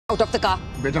out of the car.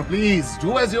 Beta, please,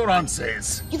 do as your aunt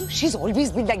says. You know, she's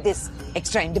always been like this.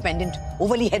 Extra independent,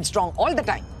 overly headstrong, all the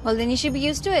time. Well, then you should be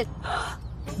used to it.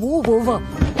 Move over.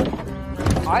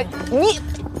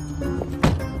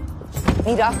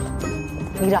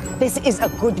 Mira, this is a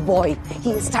good boy.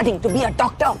 He is studying to be a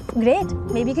doctor. Great.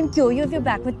 Maybe he can cure you of your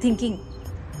backward thinking.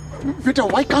 Beta,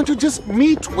 why can't you just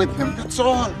meet with him? That's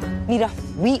all. Mira,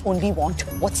 we only want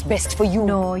what's best for you.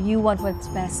 No, you want what's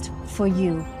best for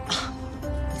you.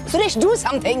 Suresh, do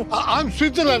something. I'm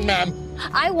Switzerland, ma'am.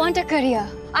 I want a career.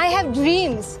 I have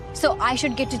dreams. So I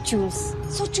should get to choose.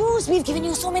 So choose. We've given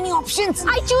you so many options.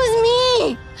 I choose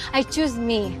me. I choose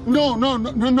me. No.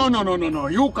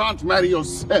 You can't marry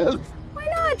yourself. Why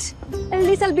not? At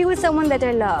least I'll be with someone that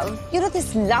I love. You know,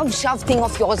 this love shove thing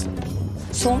of yours.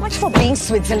 So much for being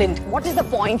Switzerland. What is the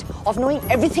point of knowing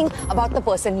everything about the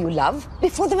person you love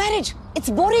before the marriage? It's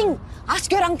boring.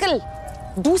 Ask your uncle.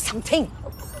 Do something.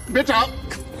 Beta.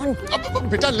 Come on.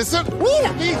 Beta, listen.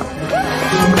 Mira. Please.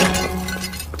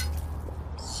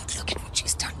 God, look at what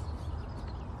she's done.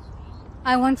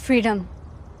 I want freedom.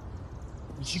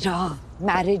 Mira,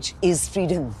 marriage is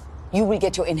freedom. You will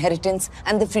get your inheritance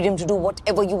and the freedom to do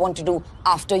whatever you want to do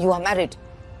after you are married.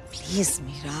 Please,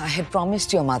 Mira, I had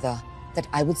promised your mother that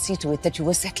I would see to it that you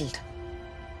were settled.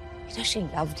 Mira, she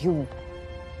loved you,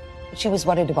 but she was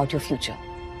worried about your future.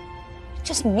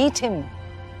 Just meet him.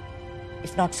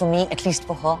 If not for me, at least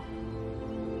for her.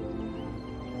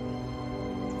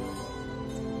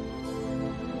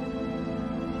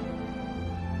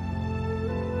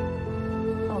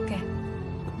 Okay.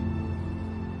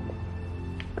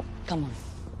 Come on.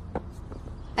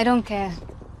 I don't care.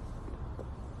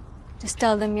 Just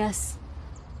tell them yes.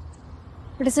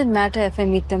 What does it matter if I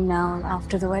meet them now or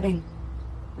after the wedding?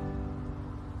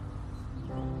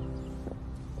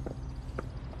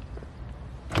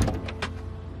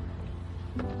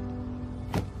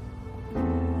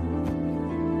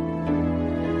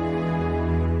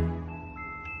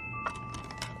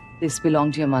 This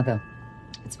belonged to your mother.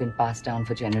 It's been passed down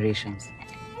for generations.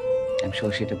 I'm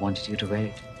sure she'd have wanted you to wear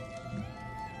it.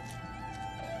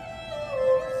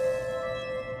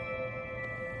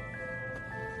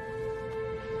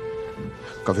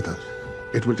 Kavita,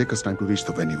 it will take us time to reach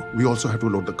the venue. We also have to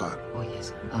load the car. Oh,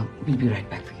 yes. We'll be right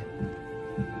back for you.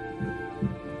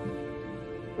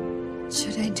 What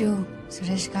should I do,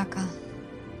 Suresh Kaka?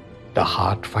 The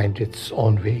heart finds its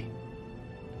own way.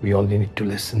 We only need to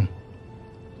listen.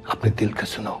 अपने दिल का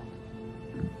सुनो.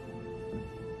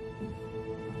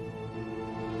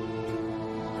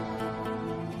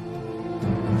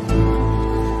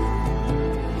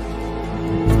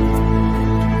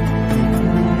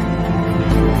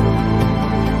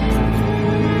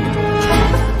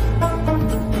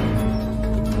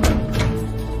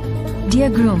 Dear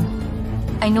groom,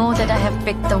 I know that I have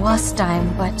picked the worst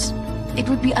time, but it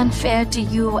would be unfair to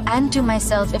you and to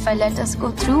myself if I let us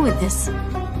go through with this.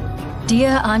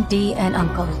 Dear Auntie and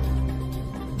Uncle,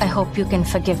 I hope you can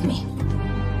forgive me.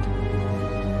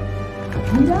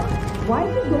 Mira, why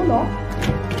is the door locked?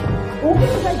 Open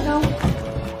it right now.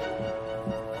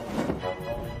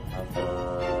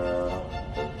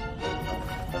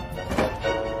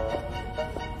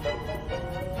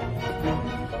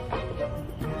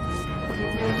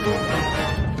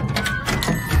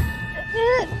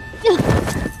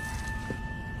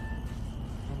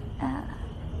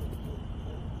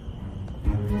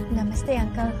 Namaste,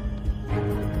 Uncle.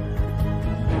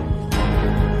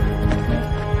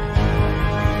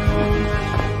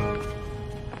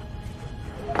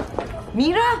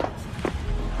 Mira!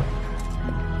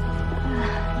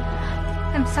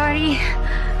 I'm sorry.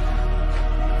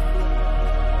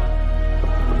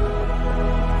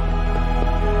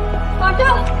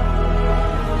 Auto!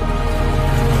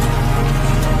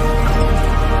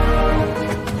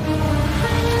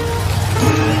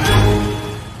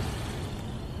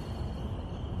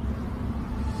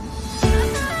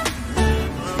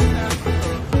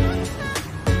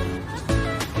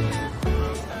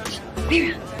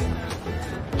 Mira,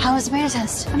 how was the beta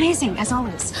test? Amazing, as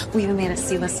always. We even made a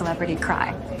C-list celebrity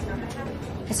cry.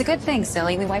 It's a good thing,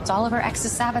 silly. We wiped all of our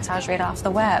ex's sabotage rate off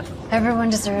the web. Everyone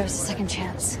deserves a second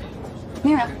chance.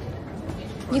 Mira,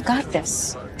 you got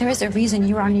this. There is a reason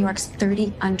you are on New York's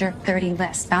 30 under 30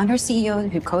 list. Founders,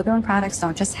 CEOs who code their own products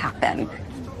don't just happen.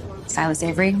 Silas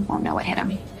Avery won't know what hit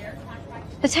him.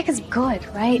 The tech is good,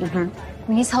 right? I mean,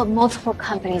 he's helped multiple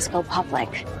companies go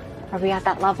public. Are we at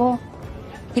that level?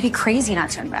 You'd be crazy not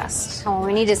to invest. All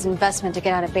we need is investment to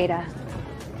get out of beta.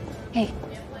 Hey,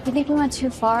 you think we went too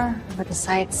far with the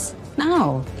sites?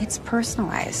 No, it's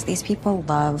personalized. These people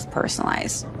love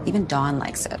personalized. Even Dawn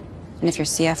likes it. And if your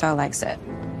CFO likes it,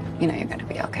 you know you're gonna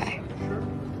be okay.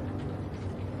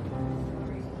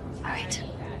 right.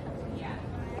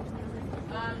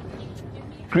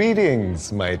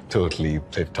 Greetings, my totally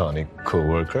platonic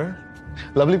coworker.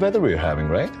 Lovely weather we're having,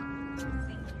 right?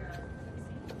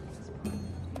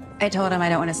 I told him I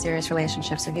don't want a serious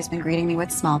relationship, so he's been greeting me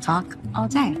with small talk all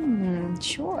day.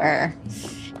 Sure.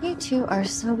 You two are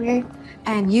so weird.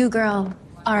 And you, girl,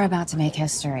 are about to make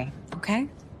history, okay?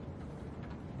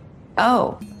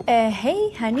 Oh.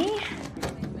 Hey, honey.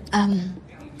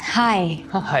 Hi.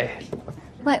 Hi.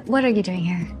 What are you doing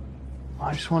here?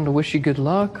 I just wanted to wish you good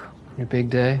luck on your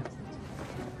big day.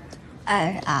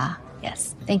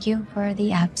 Yes. Thank you for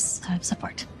the app's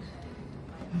support.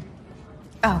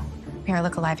 Oh, here,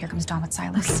 look alive. Here comes Dawn with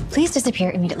Silas. Please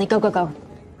disappear immediately. Go, go, go.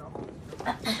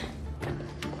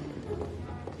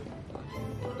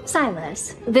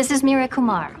 Silas, this is Mira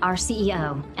Kumar, our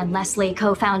CEO, and Leslie,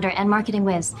 co-founder and marketing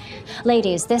whiz.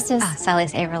 Ladies, this is...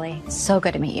 Silas Averly. So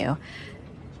good to meet you.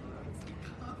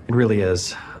 It really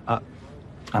is.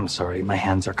 I'm sorry, my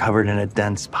hands are covered in a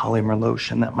dense polymer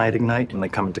lotion that might ignite when they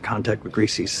come into contact with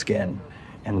greasy skin.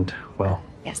 And, well...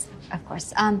 Yes, of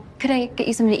course. Could I get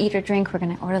you something to eat or drink? We're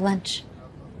gonna order lunch.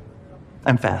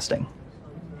 I'm fasting.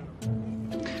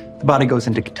 The body goes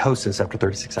into ketosis after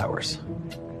 36 hours.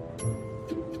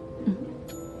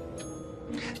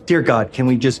 Dear God, can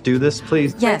we just do this,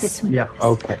 please? Yes. Yeah,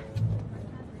 okay.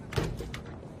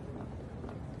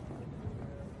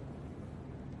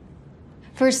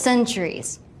 For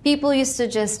centuries, people used to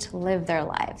just live their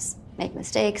lives, make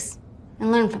mistakes,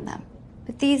 and learn from them.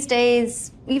 But these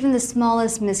days, even the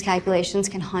smallest miscalculations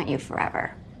can haunt you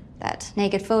forever. That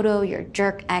naked photo your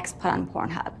jerk ex put on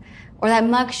Pornhub, or that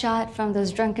mugshot from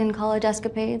those drunken college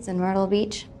escapades in Myrtle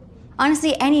Beach.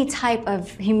 Honestly, any type of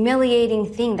humiliating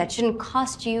thing that shouldn't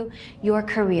cost you your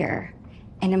career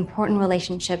and important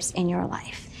relationships in your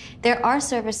life. There are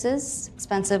services,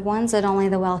 expensive ones that only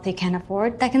the wealthy can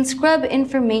afford, that can scrub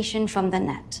information from the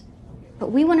net.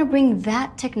 But we want to bring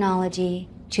that technology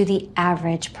to the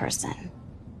average person.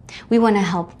 We want to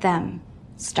help them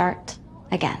start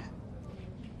again.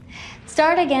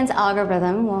 Start Again's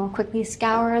algorithm will quickly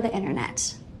scour the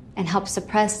internet and help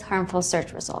suppress harmful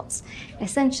search results.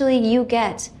 Essentially, you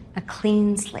get a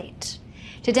clean slate.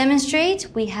 To demonstrate,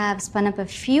 we have spun up a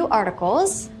few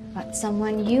articles about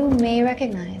someone you may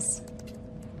recognize.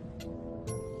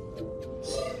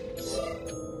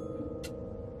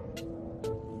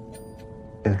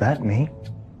 Is that me?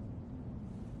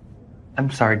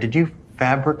 I'm sorry, did you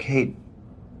fabricate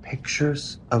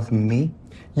pictures of me?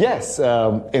 Yes,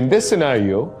 in this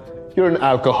scenario, you're an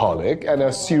alcoholic and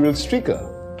a serial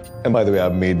streaker. And by the way,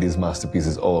 I've made these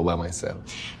masterpieces all by myself.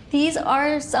 These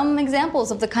are some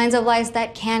examples of the kinds of lies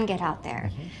that can get out there.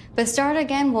 But Start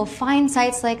Again will find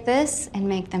sites like this and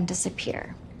make them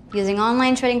disappear, using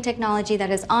online trading technology that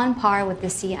is on par with the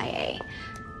CIA.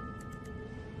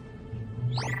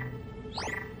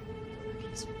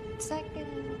 Just 1 second.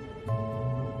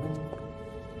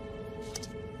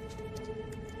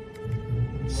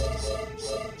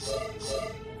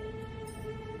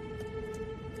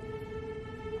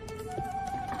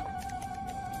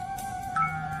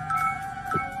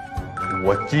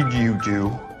 What did you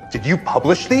do? Did you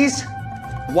publish these?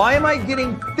 Why am I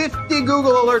getting 50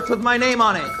 Google alerts with my name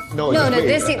on it? No,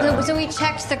 so we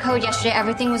checked the code yesterday.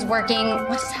 Everything was working.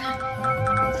 What's that?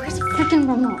 Where's the freaking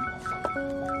remote?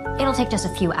 It'll take just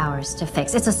a few hours to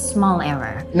fix. It's a small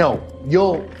error. No,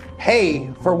 you'll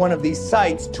pay for one of these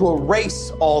sites to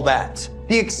erase all that.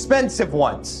 The expensive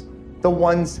ones. The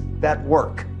ones that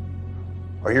work.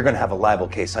 Or you're gonna have a libel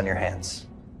case on your hands.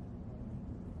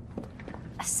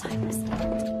 Silas.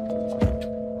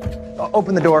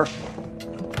 Open the door.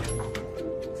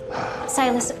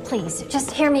 Silas, please, just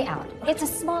hear me out. It's a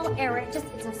small error. It's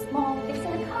a small fix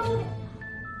in the code.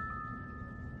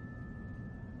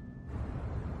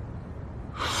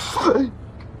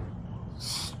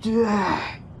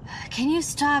 Can you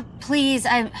stop, please?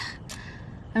 I'm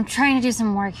trying to do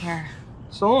some work here.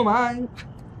 So am I.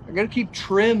 I gotta keep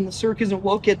trim. The circ isn't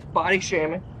woke yet to body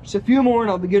shaming. Just a few more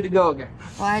and I'll be good to go again.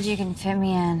 Glad you can fit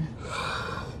me in.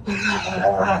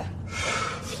 Of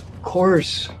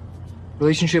course.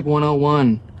 Relationship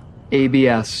 101.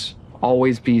 ABS.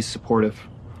 Always be supportive.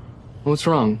 What's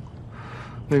wrong?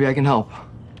 Maybe I can help.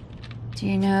 Do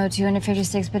you know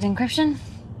 256-bit encryption?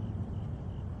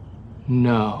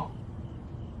 No.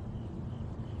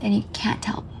 Then you can't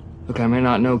help. Look, I may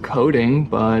not know coding,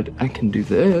 but I can do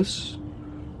this.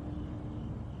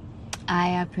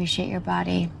 I appreciate your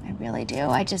body. I really do.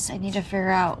 I need to figure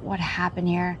out what happened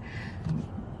here.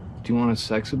 Do you want to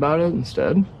sex about it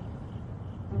instead?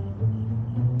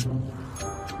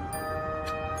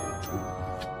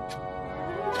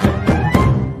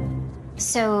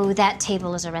 So that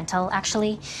table is a rental,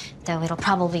 actually, though it'll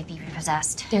probably be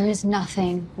repossessed. There is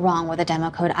nothing wrong with the demo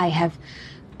code. I have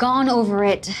gone over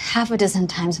it half a dozen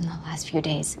times in the last few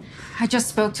days. I just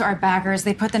spoke to our backers.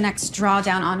 They put the next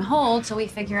drawdown on hold till we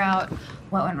figure out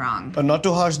what went wrong. Not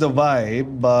to harsh the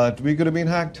vibe, but we could have been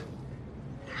hacked.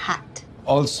 Hacked?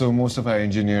 Also, most of our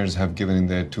engineers have given in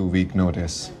their 2-week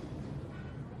notice.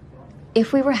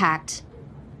 If we were hacked,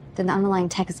 then the underlying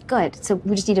tech is good. So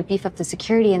we just need to beef up the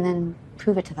security and then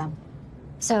prove it to them.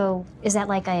 So is that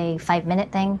like a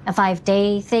 5-minute thing? A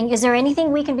 5-day thing? Is there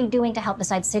anything we can be doing to help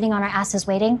besides sitting on our asses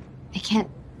waiting? I can't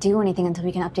do anything until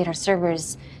we can update our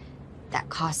servers. That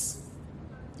costs.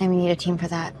 And we need a team for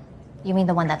that. You mean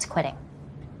the one that's quitting?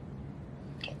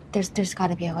 There's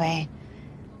got to be a way.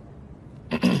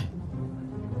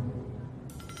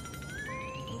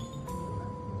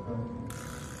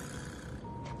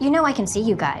 You know I can see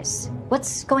you guys.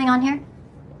 What's going on here?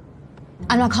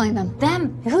 I'm not calling them.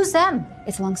 Them? Who's them?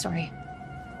 It's a long story.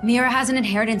 Mira has an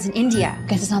inheritance in India.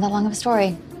 Guess it's not that long of a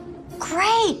story.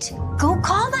 Great! Go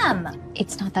call them!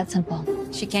 It's not that simple.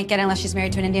 She can't get it unless she's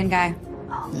married to an Indian guy.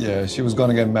 Yeah, she was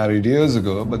gonna get married years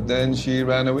ago, but then she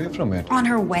ran away from it. On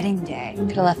her wedding day.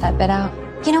 Could have left that bit out.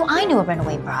 You know, I knew a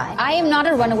runaway bride. I am not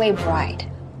a runaway bride.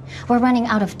 We're running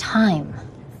out of time.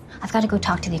 I've got to go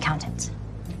talk to the accountant.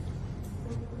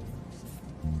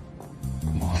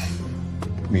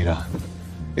 Mira,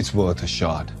 it's worth a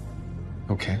shot.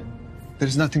 Okay?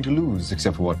 There's nothing to lose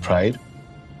except for what? Pride?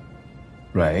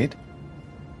 Right?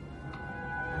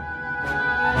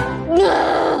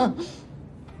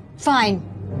 Fine.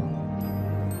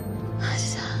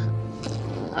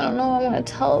 I don't know what I'm gonna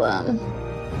tell them.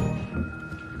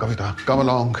 Kavita, come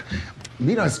along.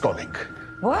 Mira is calling.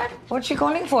 What? What's she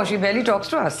calling for? She barely talks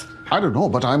to us. I don't know,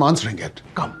 but I'm answering it.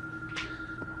 Come.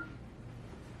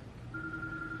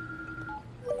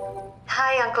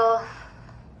 Hi, Uncle.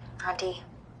 Auntie.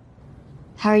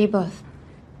 How are you both?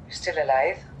 Still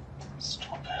alive?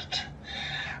 Stop it.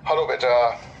 Hello,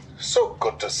 beta. So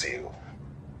good to see you.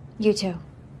 You too.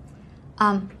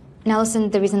 Now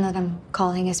listen, the reason that I'm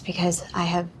calling is because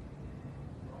I've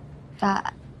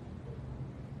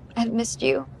missed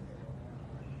you.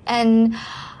 And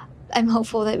I'm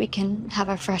hopeful that we can have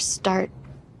a fresh start.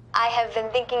 I have been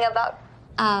thinking about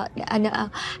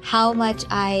how much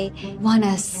I want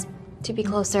us to be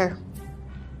closer.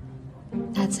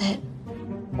 That's it.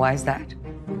 Why is that?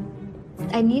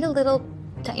 I need a little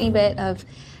tiny bit of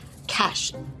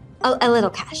cash. A little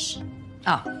cash.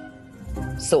 Ah.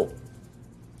 So,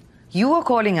 you are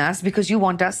calling us because you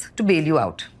want us to bail you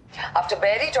out. After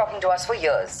barely talking to us for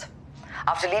years.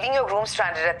 After leaving your groom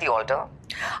stranded at the altar.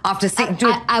 After saying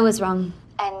to... I was wrong.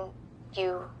 And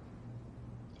you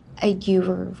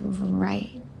were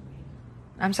right.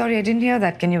 I'm sorry, I didn't hear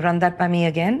that. Can you run that by me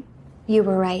again? You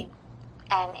were right.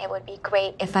 And it would be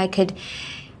great if I could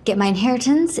get my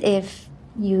inheritance if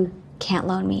you can't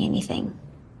loan me anything.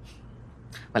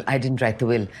 Well, I didn't write the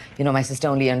will. You know, my sister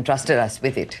only entrusted us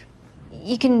with it.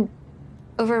 You can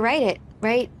overwrite it,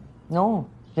 right? No.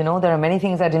 You know, there are many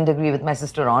things I didn't agree with my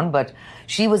sister on, but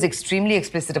she was extremely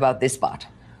explicit about this part.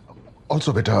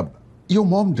 Also, beta, your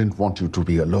mom didn't want you to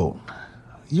be alone.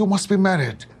 You must be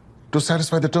married to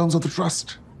satisfy the terms of the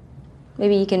trust.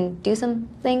 Maybe you can do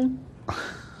something?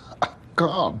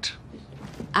 Can't.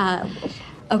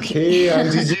 Okay. Hey,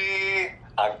 Auntie Ji.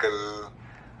 Uncle.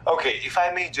 Okay, if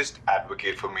I may just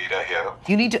advocate for Mira here.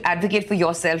 You need to advocate for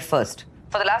yourself first.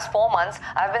 For the last 4 months,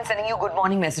 I've been sending you good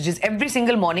morning messages every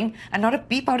single morning and not a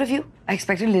peep out of you. I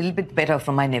expected a little bit better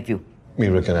from my nephew.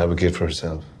 Mira can advocate for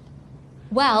herself.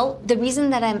 Well, the reason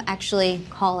that I'm actually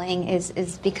calling is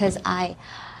because I'm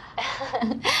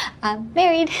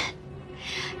married.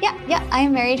 Yeah, I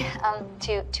am married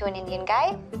to an Indian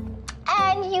guy.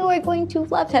 And you are going to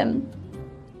love him.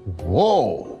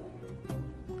 Whoa.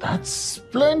 That's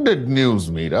splendid news,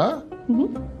 Mira.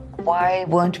 Why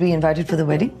weren't we invited for the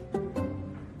wedding?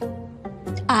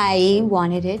 I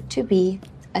wanted it to be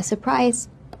a surprise.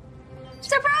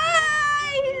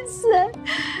 Surprise!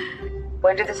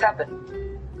 When did this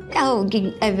happen? Oh,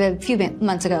 a few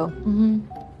months ago.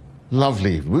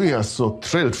 Lovely. We are so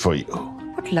thrilled for you.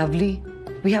 What lovely.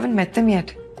 We haven't met them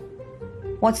yet.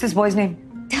 What's this boy's name?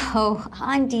 Oh,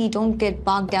 Auntie, don't get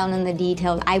bogged down in the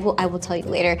details. I will tell you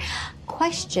later.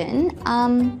 Question,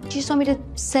 do you just want me to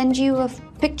send you a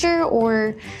picture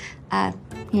or can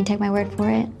you take my word for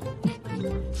it?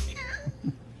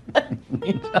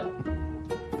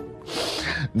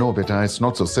 No, beta, it's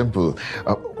not so simple.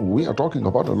 We are talking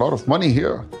about a lot of money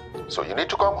here. So you need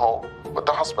to come home with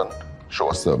the husband, show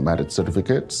us the marriage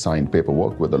certificate, sign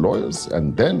paperwork with the lawyers,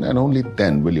 and then and only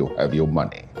then will you have your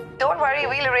money. Don't worry,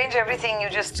 we'll arrange arrange everything. You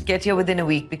just get here within a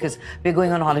week because we're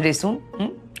going on holiday soon.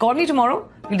 Call me tomorrow.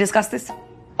 We'll discuss this.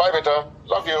 Bye, beta.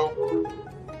 Love you.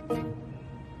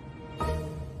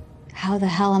 How the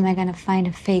hell am I gonna find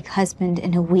a fake husband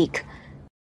in a week?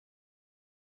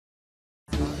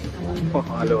 Oh,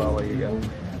 hello, how are you guys?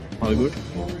 All good?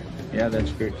 Yeah,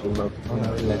 that's great.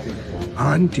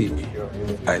 Auntie,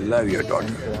 I love your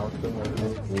daughter.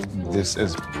 This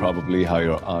is probably how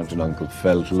your aunt and uncle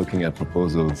felt looking at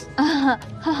proposals.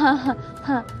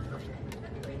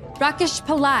 Rakesh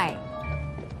Pillai.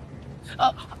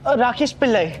 Rakesh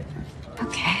Pillai.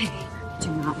 Okay.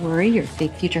 Do not worry, your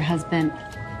fake future husband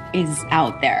is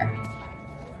out there.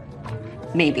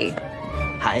 Maybe.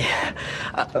 Hi.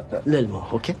 Little more,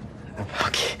 okay?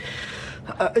 Okay.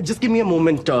 Just give me a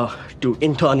moment to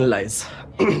internalize.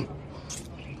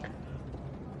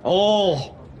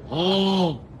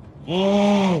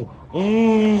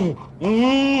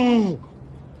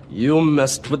 You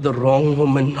messed with the wrong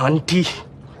woman, auntie.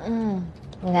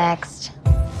 Next.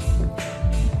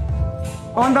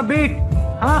 On the beat,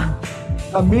 huh?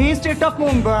 The main state of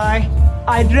Mumbai,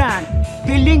 I ran.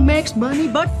 Fielding makes money,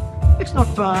 but it's not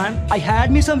fun. I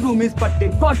had me some roomies, but they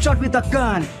got shot with a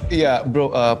gun. Yeah,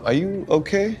 bro, are you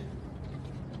okay?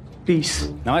 Peace.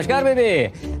 Namaskar,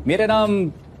 baby. मेरा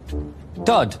नाम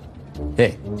Todd.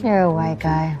 Hey. You're a white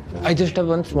guy. I just have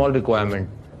one small requirement.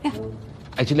 Yeah.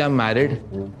 Actually, I'm married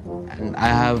and I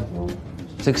have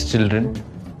 6 children.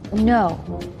 No.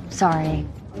 Sorry.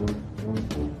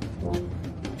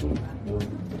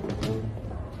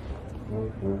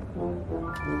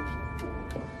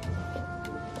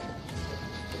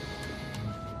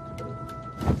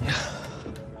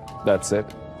 That's it.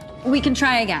 We can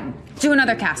try again. Do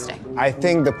another casting. I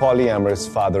think the polyamorous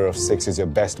father of 6 is your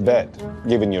best bet,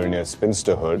 given you're in your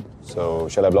spinsterhood. So,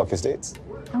 shall I block his dates?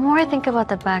 The more I think about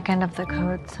the back end of the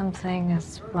code, something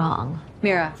is wrong.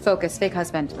 Mira, focus, fake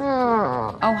husband.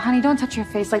 Oh, honey, don't touch your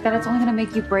face like that. It's only gonna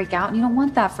make you break out, and you don't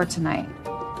want that for tonight.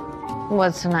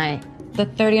 What's tonight? The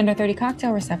 30 under 30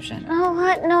 cocktail reception. Oh,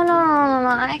 what? No.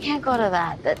 I can't go to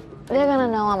that. They're gonna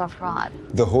know I'm a fraud.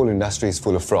 The whole industry is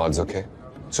full of frauds, okay?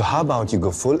 So how about you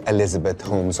go full Elizabeth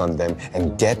Holmes on them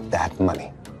and get that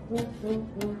money? I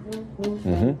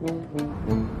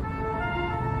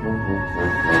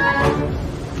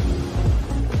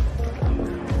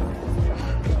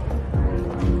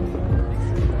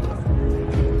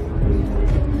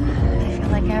feel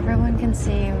like everyone can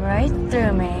see right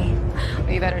through me.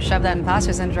 Well, you better shove that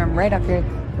imposter syndrome right up your...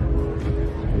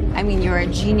 I mean, you're a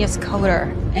genius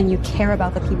coder, and you care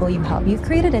about the people you help. You've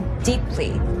created a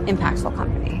deeply impactful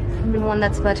company. I'm the one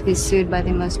that's about to be sued by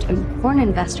the most important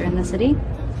investor in the city.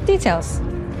 Details.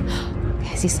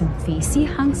 I see some facey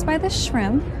hunks by the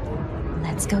shrimp.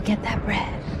 Let's go get that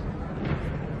bread.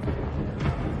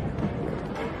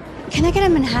 Can I get a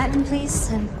Manhattan, please?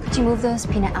 And could you move those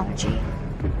peanut allergy?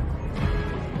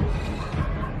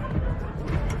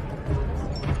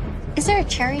 Is there a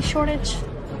cherry shortage?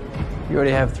 You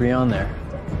already have 3 on there.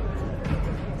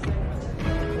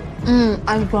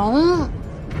 I don't.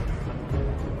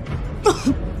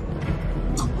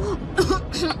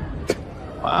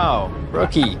 Wow,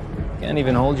 rookie. Can't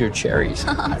even hold your cherries.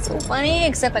 So funny,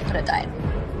 except I could have died.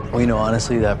 Well, you know,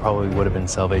 honestly, that probably would have been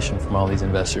salvation from all these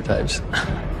investor types.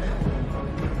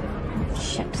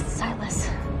 Shit, Silas.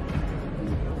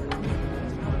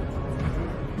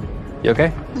 You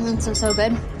okay? So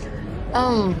good.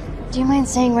 Do you mind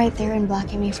staying right there and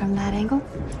blocking me from that angle?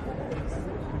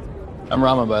 I'm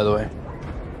Rama, by the way.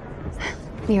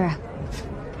 Mira.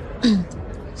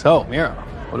 So, Mira,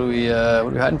 what are we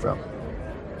hiding from?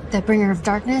 The bringer of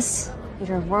darkness,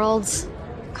 leader of worlds,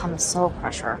 become the soul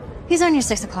crusher. He's on your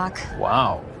 6 o'clock.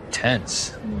 Wow,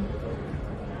 tense.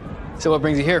 So what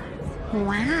brings you here?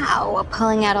 Wow,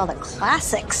 pulling out all the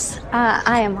classics.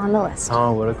 I am on the list.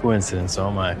 Oh, what a coincidence. So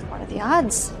am I. What are the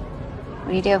odds? What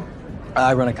do you do?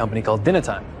 I run a company called Dinner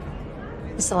Time.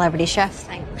 The celebrity chef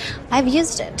thing. I've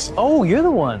used it. Oh, you're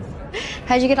the one.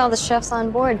 How'd you get all the chefs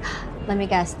on board? Let me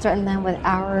guess, threaten them with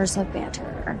hours of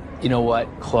banter. You know what?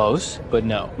 Close, but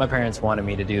no. My parents wanted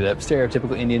me to do that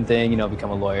stereotypical Indian thing, you know, become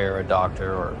a lawyer or a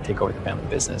doctor or take over the family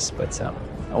business. But I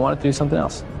wanted to do something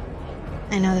else.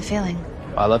 I know the feeling.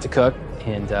 I love to cook,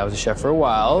 and I was a chef for a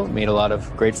while, made a lot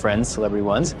of great friends, celebrity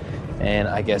ones, and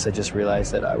I guess I just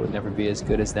realized that I would never be as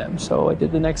good as them, so I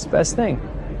did the next best thing,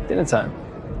 Dinner Time.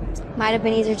 Might have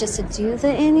been easier just to do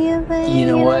the India thing. You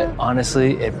know what?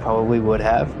 Honestly, it probably would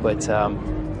have, but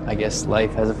I guess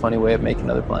life has a funny way of making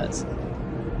other plans.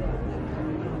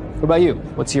 What about you?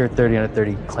 What's your 30 under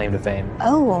 30 claim to fame?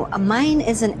 Oh, mine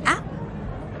is an app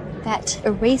that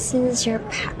erases your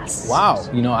past. Wow.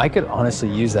 You know, I could honestly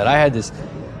use that. I had this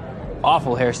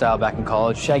awful hairstyle back in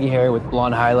college. Shaggy hair with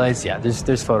blonde highlights. Yeah,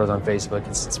 there's photos on Facebook.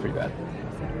 It's pretty bad.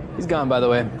 He's gone, by the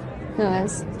way. Who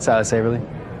is? Silas Haverly.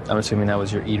 I'm assuming that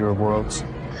was your eater of worlds.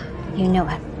 You know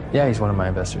him. Yeah, he's one of my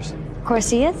investors. Of course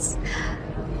he is.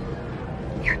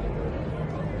 Here.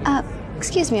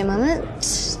 Excuse me a moment.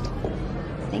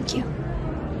 Thank you.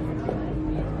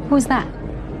 Who's that?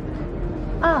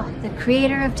 Oh, the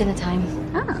creator of Dinner Time.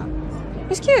 Oh,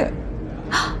 he's cute.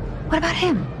 What about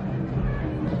him?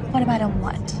 What about him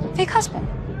what? Fake husband?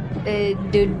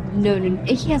 No,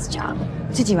 he has a job.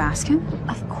 Did you ask him?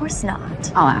 Of course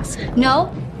not. I'll ask.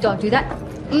 No, don't do that.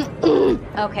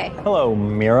 Okay. Hello,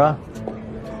 Mira.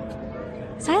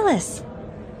 Silas.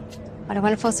 What a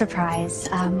wonderful surprise.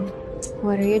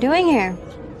 What are you doing here?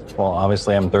 Well,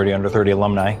 obviously I'm 30 under 30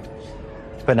 alumni,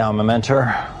 but now I'm a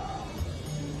mentor.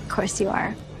 Of course you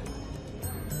are.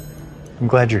 I'm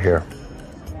glad you're here.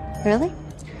 Really?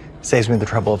 Saves me the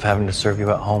trouble of having to serve you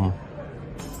at home.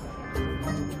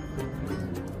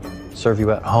 Serve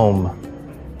you at home.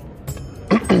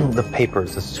 The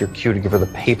papers. This is your cue to give her the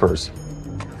papers.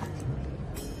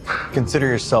 Consider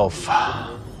yourself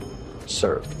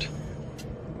served.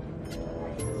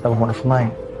 Have a wonderful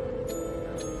night.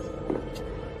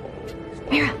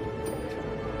 Mira.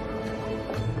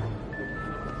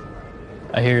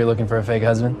 I hear you're looking for a fake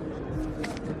husband.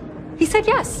 He said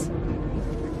yes.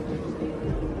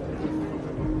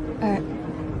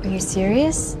 Are you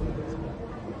serious?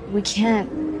 We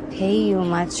can't pay you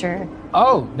much or...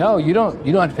 Oh, no, you don't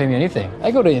have to pay me anything.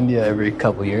 I go to India every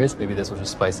couple years. Maybe this will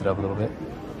just spice it up a little bit.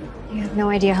 You have no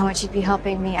idea how much you'd be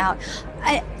helping me out.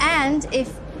 And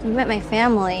if you met my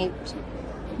family,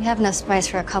 you have enough spice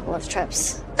for a couple of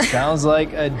trips. Sounds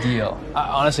like a deal.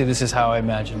 Honestly, this is how I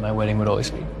imagine my wedding would always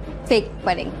be. Fake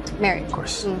wedding, marriage. Of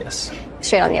course, yes.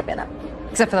 Straight on the up and up.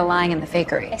 Except for the lying and the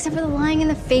fakery. Except for the lying and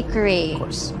the fakery. Of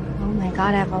course. Oh my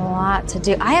God, I have a lot to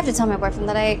do. I have to tell my boyfriend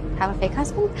that I have a fake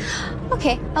husband?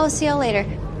 Okay, I will see y'all later.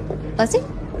 Leslie,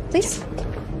 please.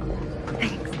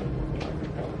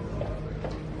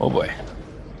 Oh boy.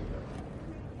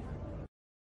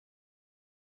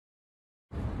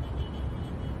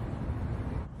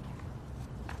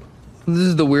 This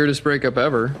is the weirdest breakup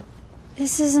ever.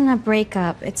 This isn't a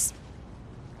breakup. It's...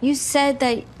 You said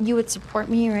that you would support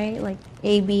me, right? Like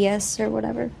ABS or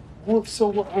whatever. Well, so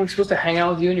what, am I supposed to hang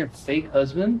out with you and your fake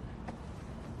husband?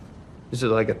 Is it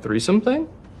like a threesome thing?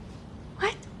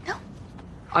 What? No.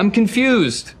 I'm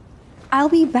confused. I'll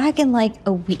be back in like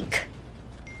a week.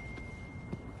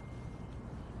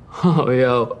 Oh,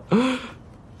 yo.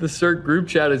 The CERT group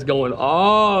chat is going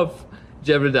off.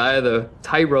 Jebediah, the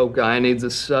tightrope guy, needs a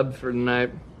sub for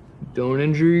tonight. Don't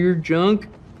injure your junk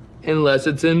unless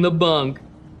it's in the bunk.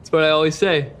 That's what I always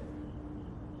say.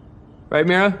 Right,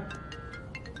 Mira?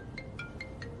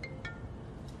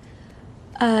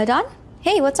 Don?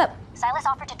 Hey, what's up? Silas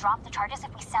offered to drop the charges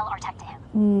if we sell our tech to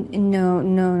him. No.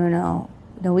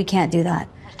 No, we can't do that.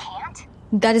 We can't?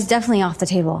 That is definitely off the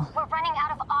table. We're running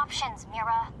out of options,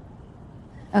 Mira.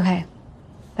 Okay.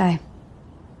 Bye.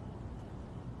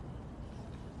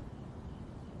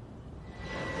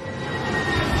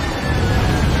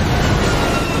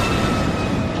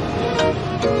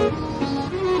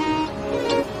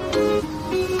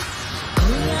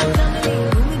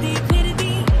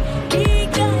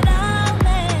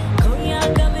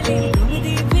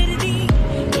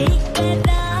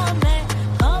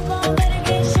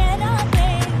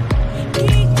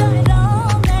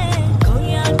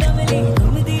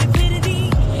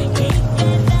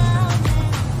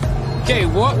 Okay,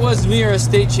 what was Mira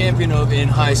state champion of in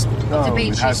high school?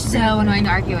 Debate. She's so annoying to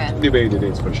argue with.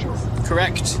 Debates for sure.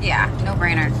 Correct. Yeah, no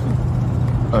brainer.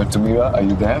 Tamira, are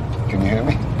you there? Can you hear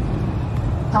me?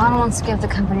 Don wants to give the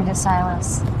company to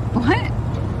Silas. What?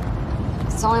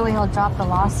 It's the only way he'll drop the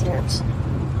lawsuit.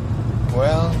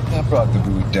 Well, that brought the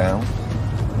mood down.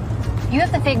 You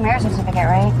have the fake marriage certificate,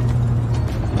 right?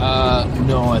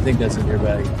 No, I think that's in your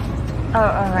bag. Oh,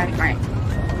 right.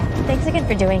 Thanks again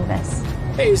for doing this.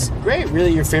 Hey, is gray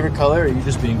really your favorite color, or are you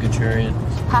just being contrarian?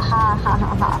 Ha ha ha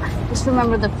ha ha. Just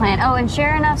remember the plan. Oh, and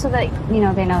share enough so that, they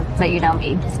know that you know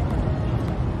me.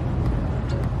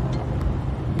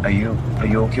 Are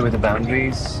you okay with the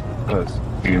boundaries? Because,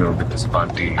 with this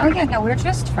party. Oh yeah, no, we're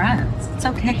just friends. It's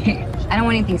okay. I don't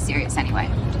want anything serious anyway.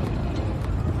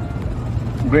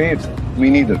 Great. Me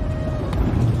neither.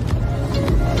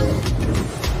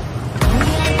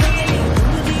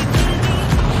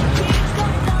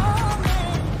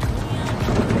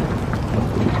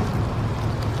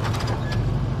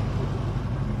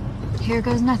 Here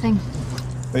goes nothing.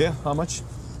 Oh, yeah, how much?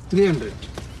 300.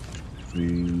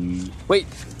 Wait,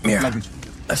 Mira. I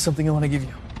have something I want to give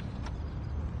you.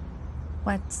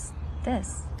 What's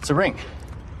this? It's a ring.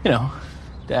 You know,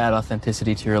 to add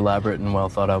authenticity to your elaborate and well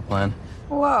thought out plan.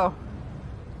 Whoa.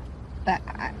 But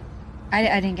I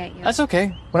didn't get you. That's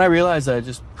okay. When I realized, I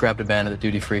just grabbed a band at the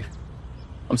duty free.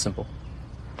 I'm simple.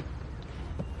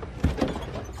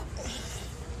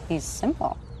 He's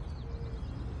simple.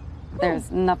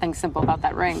 There's nothing simple about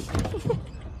that ring.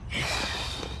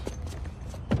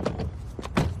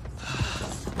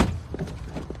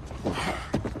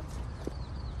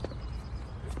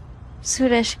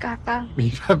 Suresh Kaka,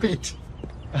 Meera,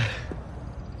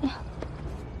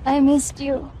 I missed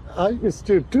you. I missed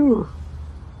you too.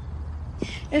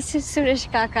 This is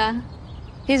Suresh Kaka.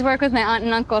 He's worked with my aunt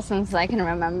and uncle since I can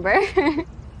remember.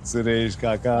 Suresh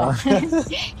Kaka.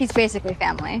 He's basically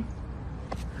family.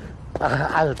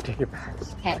 I'll take it back.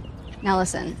 Okay, now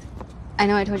listen. I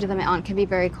know I told you that my aunt can be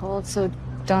very cold, so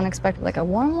don't expect like a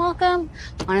warm welcome.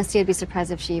 Honestly, I'd be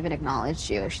surprised if she even acknowledged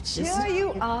you. She's just... Here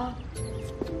you are.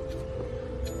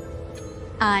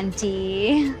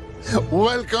 Auntie.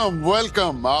 Welcome,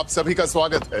 welcome. आप सभी का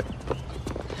स्वागत है.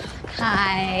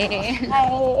 Hi.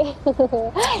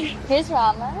 Hi. Here's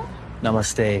Rama.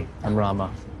 Namaste. I'm Rama.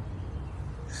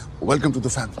 Welcome to the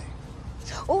family.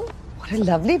 Oh, what a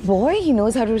lovely boy. He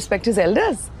knows how to respect his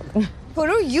elders.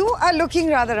 Puru, you are looking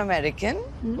rather American.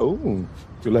 Oh,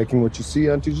 you liking what you see,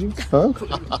 Auntie Ji? Huh?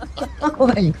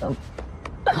 Welcome.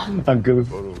 Uncle.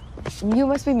 You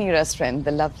must be Meera's friend,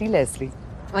 the lovely Leslie.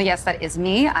 Well, yes, that is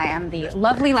me. I am the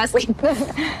lovely Leslie.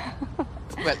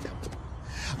 Welcome.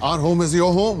 Our home is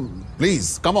your home.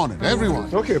 Please, come on in, everyone.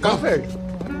 Okay, perfect.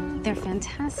 They're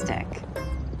fantastic.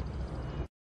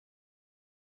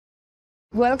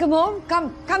 Welcome home.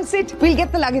 Come sit. We'll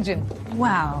get the luggage in.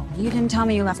 Wow, you didn't tell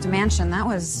me you left a mansion. That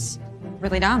was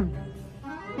really dumb.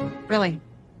 Really.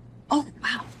 Oh,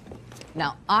 wow.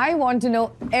 Now, I want to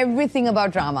know everything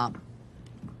about Rama.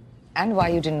 And why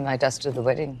you didn't invite us to the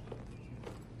wedding.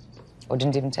 Or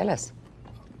didn't even tell us.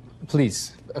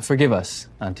 Please, forgive us,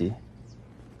 Auntie.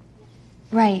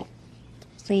 Right.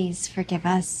 Please forgive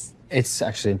us. It's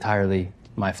actually entirely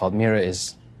my fault. Meera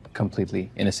is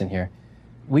completely innocent here.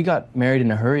 We got married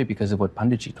in a hurry because of what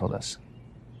Panditji told us.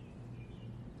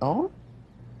 Oh?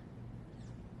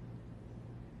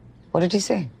 What did he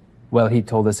say? Well, he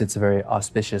told us it's a very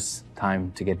auspicious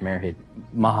time to get married.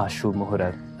 Maha Shubh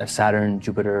Muhurat. Saturn,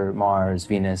 Jupiter, Mars,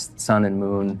 Venus, Sun and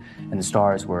Moon, and the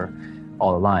stars were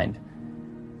all aligned.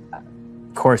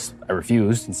 Of course, I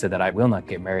refused and said that I will not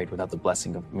get married without the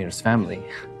blessing of Meera's family.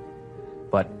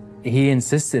 But he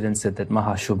insisted and said that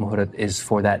Maha Shubh Muhurat is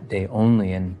for that day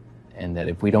only, and that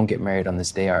if we don't get married on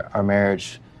this day, our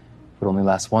marriage would only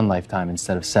last one lifetime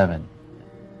instead of 7.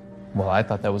 Well, I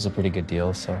thought that was a pretty good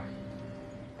deal, so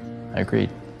I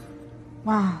agreed.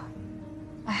 Wow.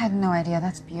 I had no idea.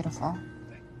 That's beautiful.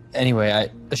 Anyway, I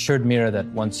assured Meera that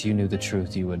once you knew the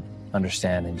truth, you would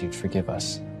understand and you'd forgive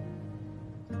us.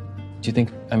 Do you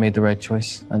think I made the right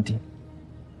choice, Auntie?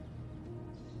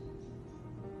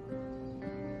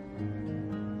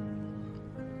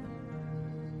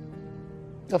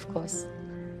 Of course.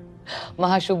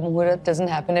 Mahashubh Muhurat doesn't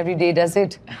happen every day, does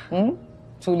it?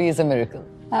 Truly is a miracle.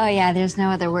 Oh yeah, there's no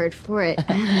other word for it.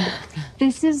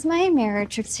 This is my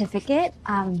marriage certificate.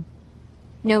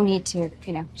 No need to,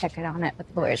 check it on it with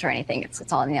lawyers or anything.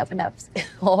 It's all in the up and ups.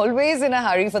 Always in a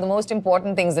hurry for the most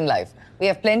important things in life. We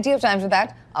have plenty of time for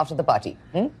that after the party.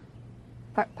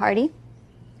 Party?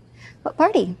 What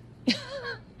party?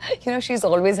 She's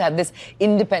always had this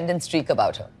independent streak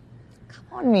about her. Come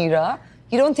on, Meera.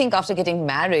 You don't think after getting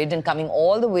married and coming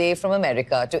all the way from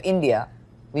America to India,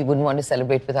 we wouldn't want to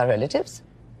celebrate with our relatives?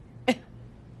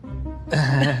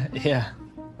 Yeah.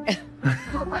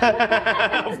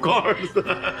 Of course.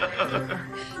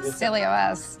 Silly of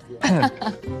us.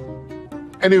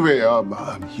 Anyway,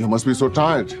 you must be so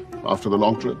tired after the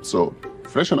long trip. So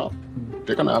freshen up,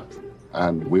 take a nap,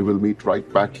 and we will meet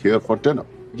right back here for dinner.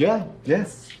 Yeah,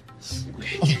 yes.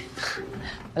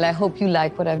 Well, I hope you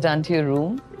like what I've done to your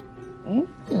room.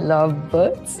 Love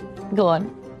birds. Go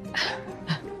on.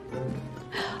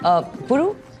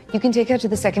 Puru, you can take her to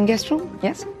the second guest room,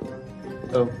 yes?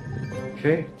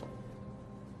 Okay.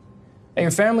 Hey,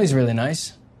 your family's really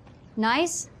nice.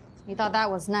 Nice? You thought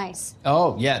that was nice.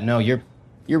 Oh, yeah, no, you're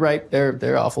right.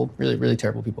 They're awful, really, really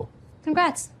terrible people.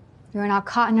 Congrats. You're now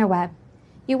caught in her web.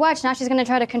 You watch, now she's gonna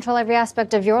try to control every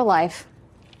aspect of your life.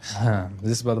 Is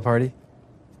this about the party?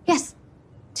 Yes.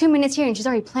 2 minutes here and she's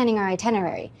already planning our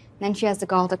itinerary. And then she has the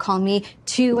gall to call me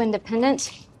too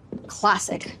independent.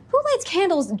 Classic. Who lights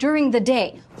candles during the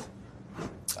day?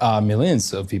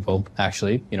 Millions of people,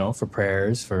 actually, for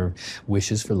prayers, for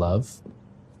wishes, for love.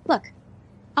 Look,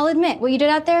 I'll admit, what you did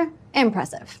out there,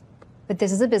 impressive. But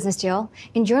this is a business deal,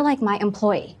 and you're like my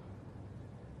employee.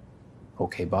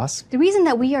 Okay, boss. The reason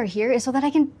that we are here is so that I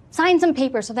can sign some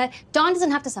papers so that Dawn doesn't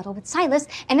have to settle with Silas,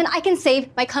 and then I can save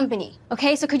my company,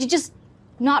 okay? So could you just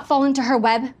not fall into her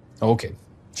web? Okay,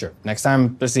 sure. Next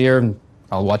time I see her,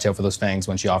 I'll watch out for those fangs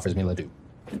when she offers me Ledoux.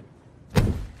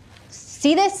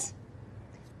 See this?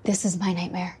 This is my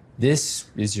nightmare. This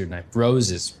is your nightmare.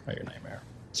 Roses are your nightmare.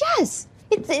 Yes,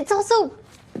 it's also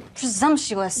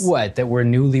presumptuous. What, that we're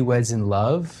newlyweds in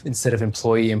love instead of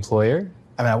employee-employer?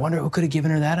 I mean, I wonder who could have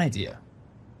given her that idea.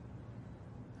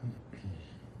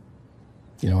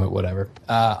 You know what, whatever.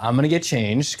 I'm gonna get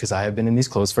changed because I have been in these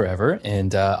clothes forever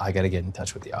and I gotta get in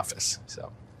touch with the office,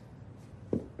 so.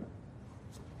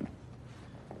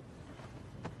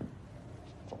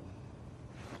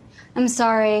 I'm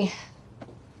sorry.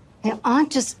 My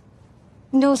aunt just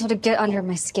knows how to get under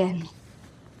my skin.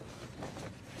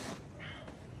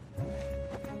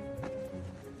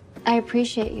 I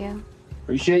appreciate you.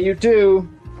 Appreciate you too.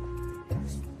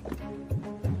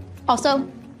 Also,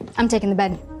 I'm taking the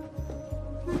bed.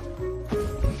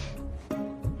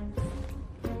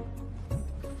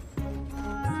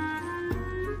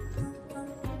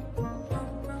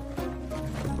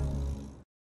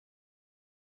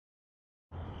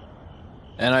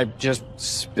 And I just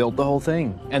spilled the whole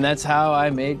thing. And that's how I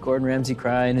made Gordon Ramsay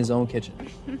cry in his own kitchen.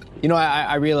 You know,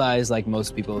 I realize, like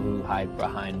most people who hide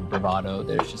behind bravado,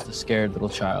 there's just a scared little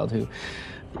child who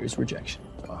fears rejection.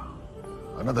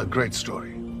 Another great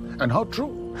story. And how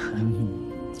true.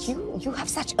 You have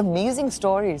such amazing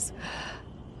stories.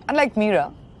 Unlike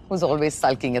Mira, who's always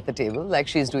sulking at the table, like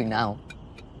she's doing now.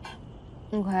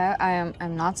 Okay,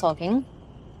 I'm not sulking.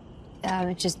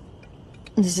 It's just,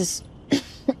 this is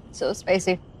so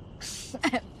spicy.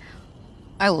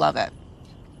 I love it.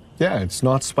 Yeah, it's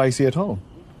not spicy at all.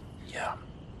 Yeah.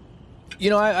 You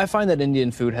know, I find that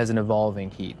Indian food has an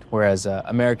evolving heat, whereas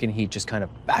American heat just kind of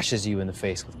bashes you in the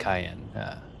face with cayenne.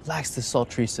 Lacks the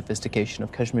sultry sophistication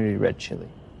of Kashmiri red chili.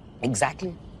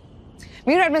 Exactly.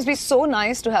 Mira, it must be so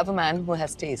nice to have a man who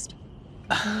has taste.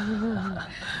 How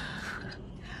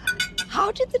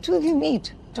did the two of you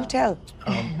meet? Do tell.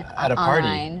 At a party.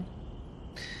 Online.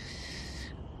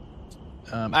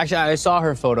 Actually, I saw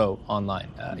her photo online.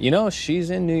 You know, she's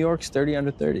in New York's 30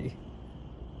 Under 30.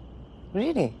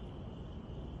 Really?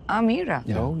 Mira?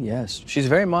 Oh, yes. She's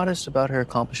very modest about her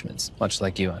accomplishments, much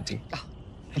like you, Auntie. Oh,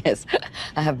 yes,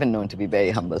 I have been known to be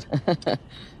very humble.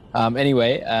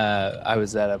 Anyway, I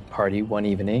was at a party one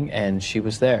evening, and she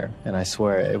was there. And I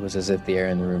swear, it was as if the air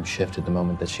in the room shifted the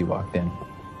moment that she walked in.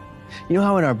 You know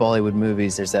how in our Bollywood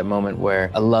movies, there's that moment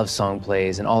where a love song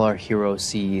plays, and all our hero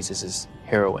sees is his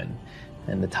heroine,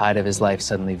 and the tide of his life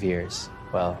suddenly veers?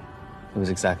 Well, it was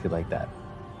exactly like that.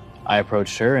 I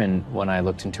approached her, and when I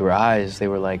looked into her eyes, they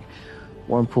were like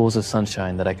warm pools of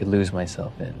sunshine that I could lose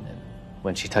myself in. And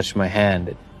when she touched my hand,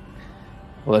 it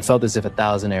felt as if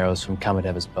 1,000 arrows from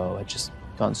Kamadeva's bow had just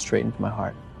gone straight into my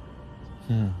heart.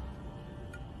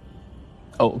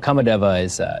 Oh,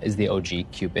 Kamadeva is the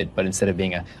OG Cupid, but instead of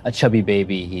being a chubby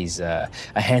baby, he's a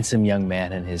handsome young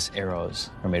man, and his arrows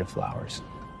are made of flowers.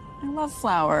 I love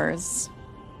flowers.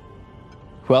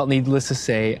 Well, needless to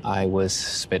say, I was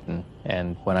smitten.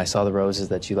 And when I saw the roses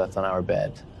that you left on our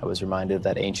bed, I was reminded of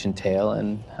that ancient tale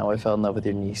and how I fell in love with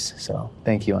your niece. So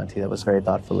thank you, Auntie. That was very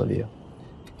thoughtful of you.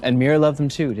 And Mira loved them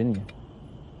too, didn't you?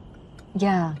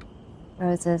 Yeah,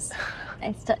 roses.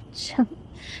 Nice touch.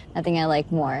 Nothing I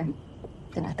like more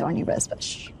than a thorny rose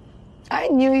bush. I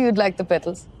knew you'd like the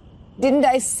petals. Didn't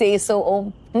I say so,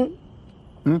 Om?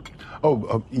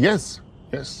 Oh, yes,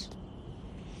 yes.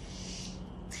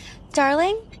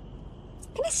 Darling,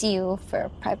 can I see you for a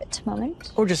private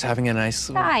moment? Or just having a nice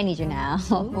little... I need you now.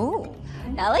 Ooh,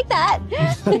 not like that.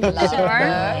 Love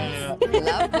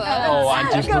Oh,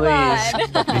 Auntie, please.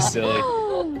 Don't be silly.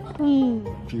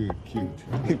 Cute,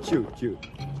 cute.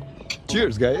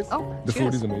 Cheers, guys. Oh, the cheers.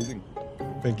 food is amazing.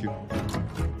 Thank you.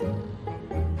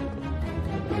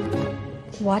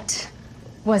 What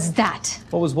was that?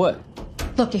 What was what?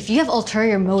 Look, if you have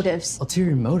ulterior motives,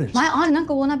 Ulterior motives? my aunt and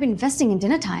uncle will not be investing in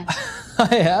dinner time.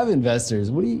 I have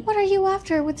investors. What do you... What are you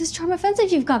after with this charm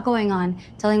offensive you've got going on?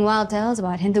 Telling wild tales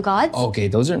about Hindu gods? Okay,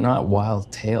 those are not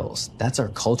wild tales. That's our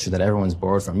culture that everyone's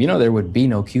borrowed from. You know, there would be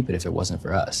no Cupid if it wasn't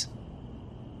for us.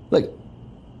 Look,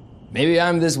 maybe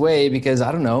I'm this way because,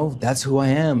 I don't know, that's who I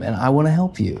am, and I want to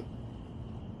help you.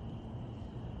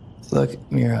 Look,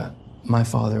 Mira, my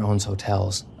father owns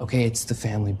hotels. Okay, it's the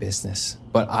family business.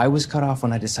 But I was cut off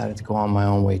when I decided to go on my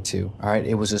own way too, all right?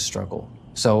 It was a struggle.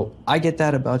 So I get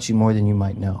that about you more than you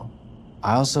might know.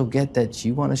 I also get that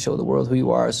you want to show the world who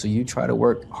you are, so you try to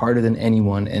work harder than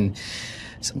anyone, and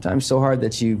sometimes so hard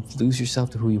that you lose yourself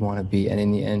to who you want to be, and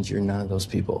in the end, you're none of those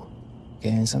people.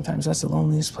 And sometimes that's the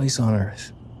loneliest place on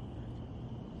earth.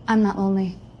 I'm not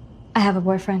lonely. I have a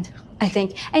boyfriend, I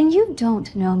think. And you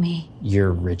don't know me.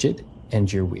 You're rigid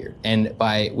and you're weird. And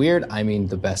by weird, I mean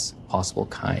the best possible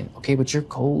kind, okay? But you're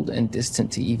cold and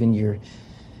distant to even your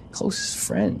closest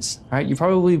friends, right? You've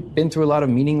probably been through a lot of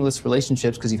meaningless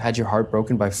relationships because you've had your heart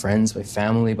broken by friends, by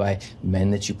family, by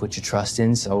men that you put your trust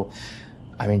in. So,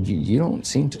 I mean, you don't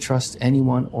seem to trust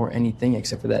anyone or anything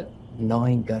except for that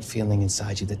gnawing gut feeling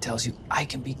inside you that tells you, I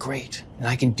can be great and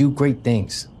I can do great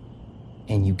things.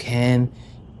 And you can,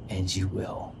 and you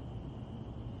will.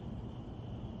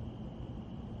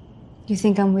 You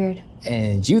think I'm weird?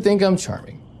 And you think I'm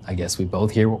charming. I guess we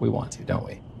both hear what we want to, don't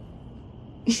we?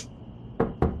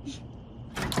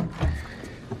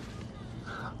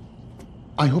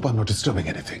 I hope I'm not disturbing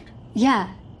anything. Yeah.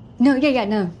 No,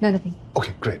 nothing.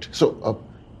 Okay, great. So,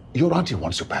 your auntie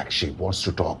wants you back. She wants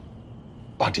to talk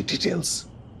party details.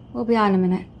 We'll be on in a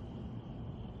minute.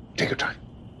 Take your time.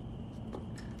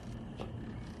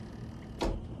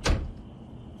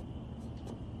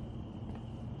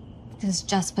 This is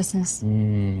just business.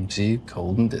 See,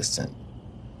 cold and distant.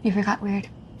 You forgot weird.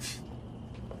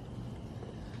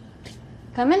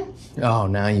 Come in? Oh,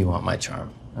 now you want my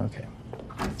charm. Okay.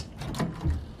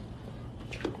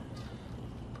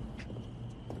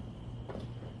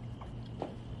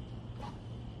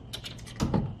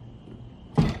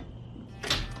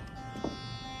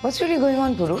 What's really going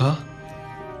on, Puru? Huh?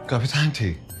 Kavita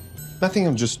auntie. Nothing,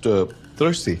 I'm just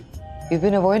thirsty. You've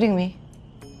been avoiding me.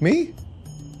 Me?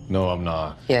 No, I'm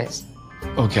not. Yes.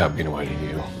 Okay, I've been avoiding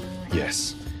you.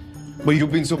 Yes. But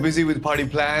you've been so busy with party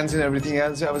plans and everything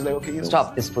else, I was like, okay,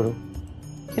 Stop this, Puru.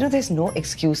 You know, there's no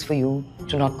excuse for you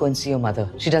to not go and see your mother.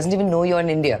 She doesn't even know you're in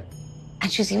India.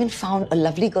 And she's even found a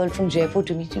lovely girl from Jaipur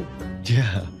to meet you.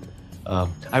 Yeah.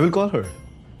 I will call her.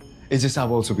 It's just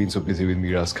I've also been so busy with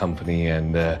Mira's company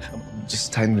and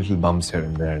just tiny little bumps here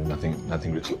and there,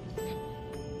 nothing really.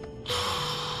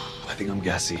 I think I'm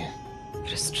gassy.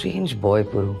 You're a strange boy,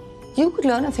 Puru. You could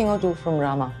learn a thing or two from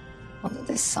Rama. Although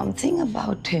there's something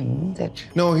about him that...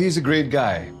 No, he's a great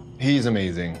guy. He's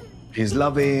amazing. He's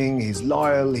loving, he's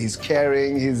loyal, he's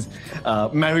caring, he's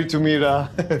married to Mira.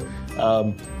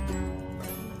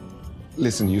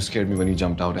 Listen, you scared me when you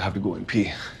jumped out. I have to go and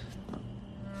pee.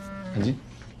 Anji?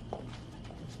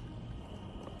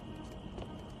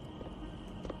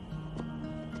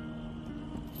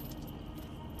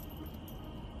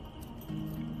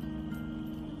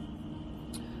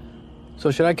 So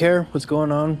should I care what's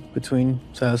going on between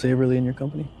Silas Averly and your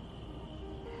company?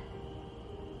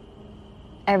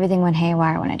 Everything went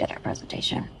haywire when I did our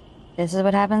presentation. This is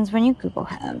what happens when you Google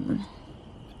him.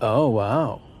 Oh,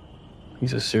 wow.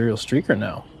 He's a serial streaker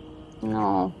now.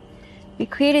 No. We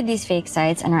created these fake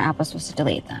sites and our app was supposed to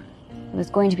delete them. It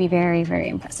was going to be very, very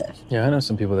impressive. Yeah, I know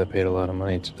some people that paid a lot of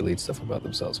money to delete stuff about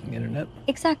themselves from the internet.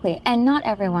 Exactly. And not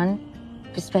everyone,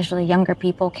 especially younger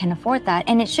people, can afford that,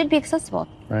 and it should be accessible.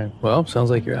 Right. Well, sounds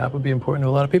like your app would be important to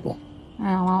a lot of people.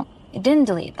 Oh, well, it didn't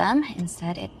delete them.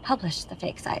 Instead, it published the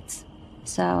fake sites.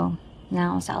 So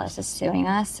now Silas is suing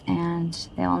us, and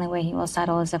the only way he will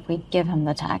settle is if we give him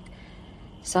the tech.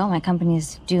 So my company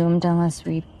is doomed unless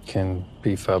we Can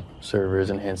beef up servers,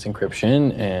 enhance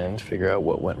encryption, and figure out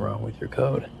what went wrong with your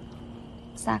code.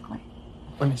 Exactly.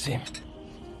 Let me see.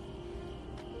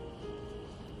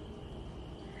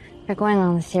 We're going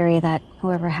on the theory that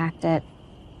whoever hacked it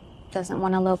doesn't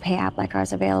want a low-pay app like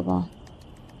ours available.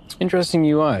 Interesting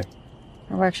UI.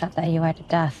 Or workshop that UI to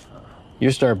death.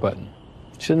 Your start button.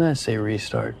 Shouldn't that say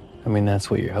restart? I mean, that's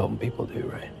what you're helping people do,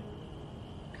 right?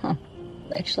 Huh.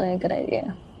 Actually a good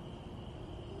idea.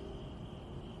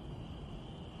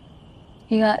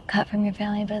 You got cut from your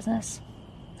family business.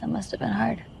 That must have been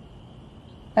hard.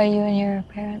 Are you and your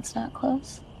parents not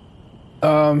close?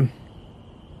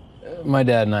 My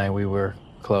dad and I, we were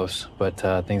close, but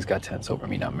things got tense over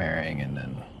me not marrying, and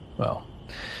then, well,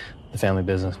 the family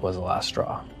business was the last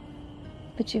straw.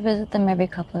 But you visit them every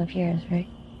couple of years, right?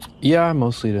 Yeah,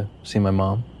 mostly to see my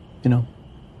mom, you know,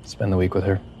 spend the week with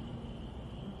her.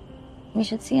 We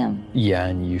should see them. Yeah,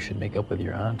 and you should make up with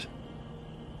your aunt.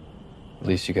 At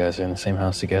least you guys are in the same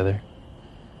house together.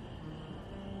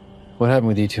 What happened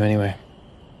with you two anyway?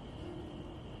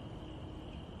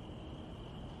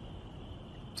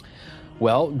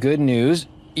 Well, good news.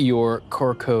 Your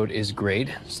core code is great.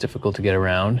 It's difficult to get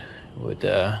around. It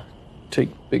would take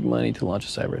big money to launch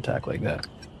a cyber attack like that.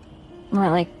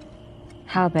 More like,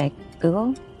 how big?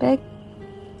 Google big?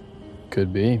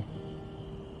 Could be.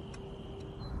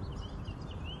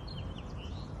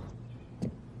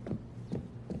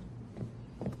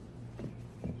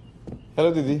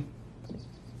 Hello, Didi.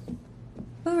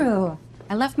 Guru,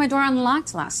 I left my door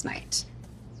unlocked last night.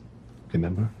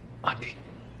 Remember?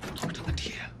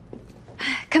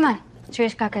 Come on.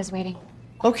 Suresh Kaka is waiting.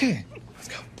 Okay.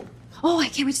 Oh, I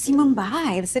can't wait to see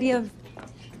Mumbai, the city of...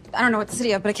 I don't know what the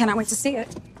city of, but I cannot wait to see it.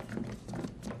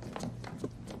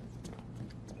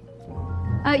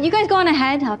 You guys go on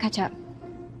ahead. I'll catch up.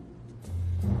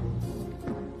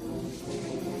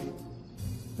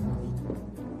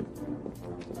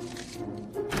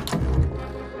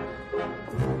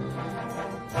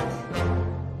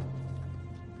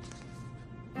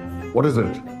 What is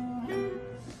it?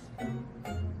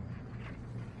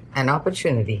 An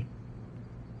opportunity.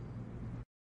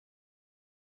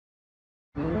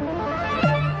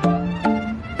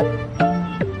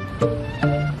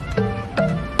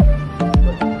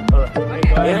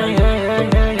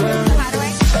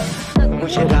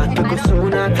 मुझे रात को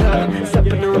सोना था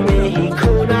सपनों में ही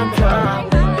खोना था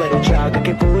पर जाग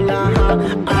के बोला हाँ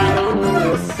I don't know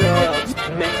what's up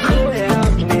मैं खोया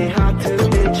अपने हाथ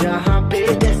में जहाँ पे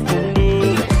destiny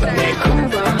मैं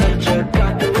घूमा हर जगह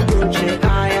तो मुझे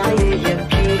आया ये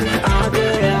यकीन आ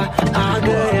गया आ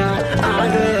गया आ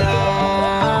गया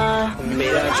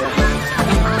मेरा जहाँ मेरा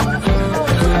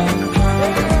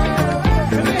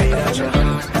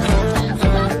जहाँ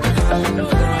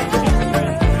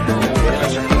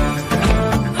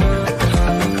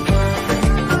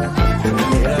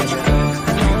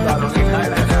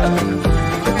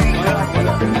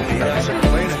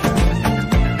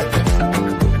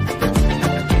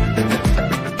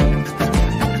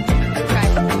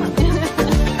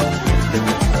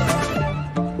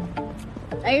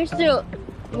I used to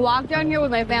walk down here with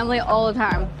my family all the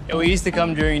time. Yeah, we used to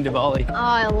come during Diwali. Oh,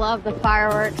 I love the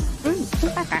fireworks.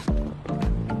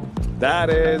 That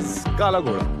is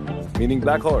Kalagoda, meaning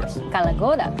black horse.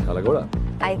 Kalagoda. Kalagoda.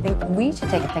 I think we should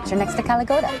take a picture next to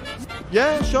Kalagoda.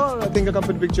 Yeah, sure. I think a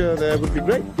company picture there would be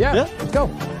great. Yeah, let's go.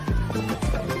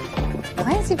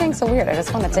 Why is he being so weird? I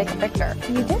just want to take a picture.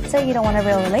 You did say you don't want a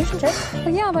real relationship.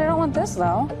 Well, yeah, but I don't want this,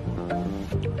 though.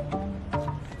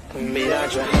 मेरा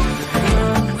जहाँ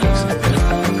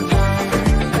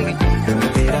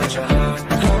मेरा जहाँ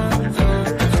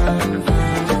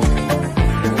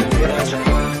मेरा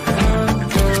जहाँ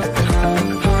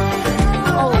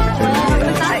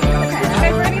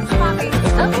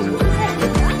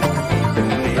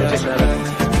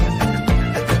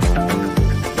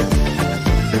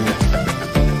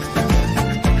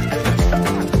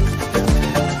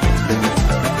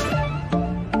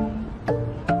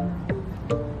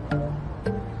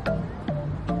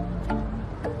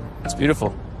It's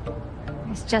beautiful.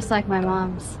 It's just like my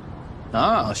mom's.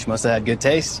 Oh, she must have had good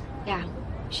taste. Yeah,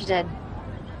 she did.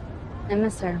 I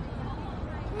miss her.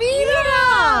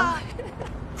 Meera!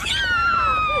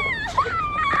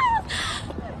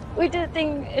 We did a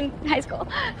thing in high school.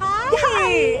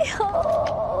 Hi!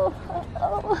 Oh.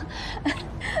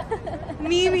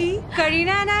 Mimi,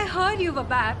 Karina and I heard you were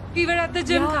back. We were at the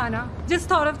gym, Khana. Just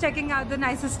thought of checking out the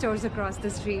nicest stores across the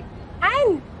street.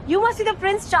 And you must be the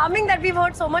Prince Charming that we've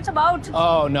heard so much about.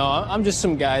 Oh, no, I'm just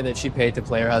some guy that she paid to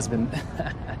play her husband.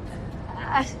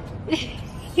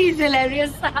 He's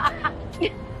hilarious.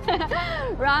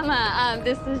 Rama,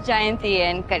 this is Jayanti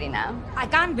and Karina. I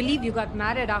can't believe you got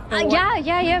married after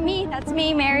Yeah, me. That's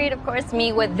me, married, of course,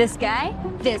 me with this guy,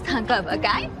 this hunk of a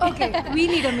guy. Okay, we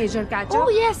need a major catch-up. Oh,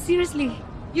 yes, seriously.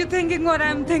 You thinking what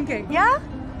I'm thinking? Yeah?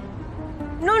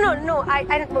 No.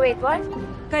 I wait, what?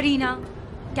 Karina,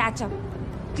 catch up.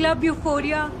 Club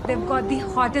Euphoria, they've got the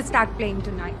hottest act playing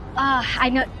tonight. I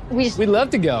know. We'd love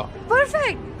to go.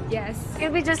 Perfect. Yes.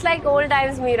 It'll be just like old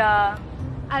times, Meera.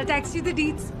 I'll text you the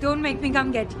deets. Don't make me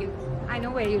come get you. I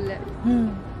know where you live.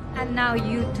 And now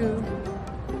you too.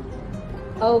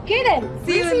 Okay then.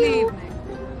 See you in the evening.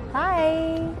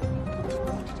 Hi.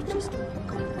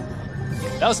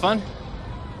 That was fun.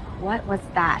 What was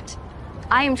that?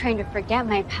 I am trying to forget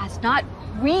my past, not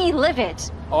relive it.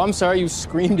 Oh, I'm sorry you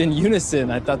screamed in unison.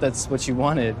 I thought that's what you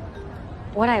wanted.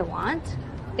 What I want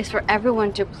is for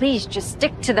everyone to please just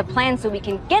stick to the plan so we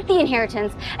can get the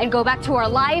inheritance and go back to our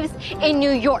lives in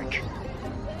New York.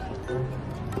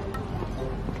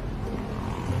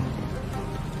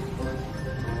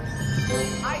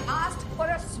 I asked for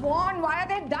a swan. Why are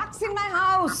there ducks in my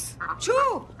house?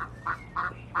 Choo!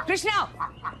 Krishna!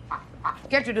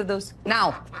 Get rid of those.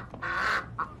 Now.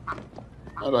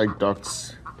 I like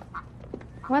ducks.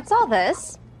 What's all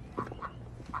this?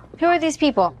 Who are these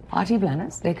people? Party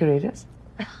planners, decorators.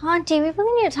 Auntie, we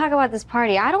really need to talk about this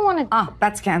party. I don't want to... Ah,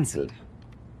 that's cancelled.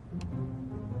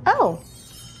 Oh.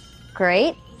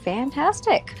 Great.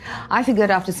 Fantastic. I figured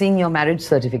after seeing your marriage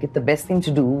certificate, the best thing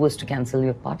to do was to cancel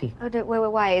your party. Oh,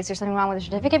 wait, why? Is there something wrong with the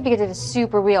certificate? Because it is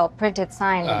super real, printed,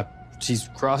 signed. she's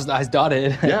crossed eyes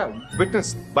dotted. Yeah,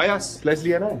 witnessed by us,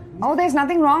 Leslie and I. Oh, there's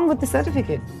nothing wrong with the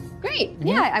certificate. Great.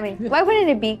 Yeah, I mean, why wouldn't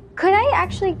it be? Could I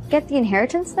actually get the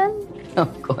inheritance then?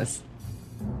 Of course.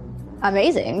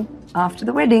 Amazing. After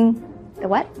the wedding. The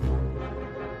what?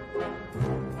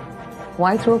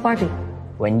 Why throw a party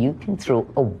when you can throw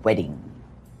a wedding?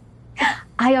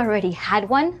 I already had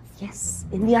one. Yes,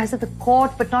 in the eyes of the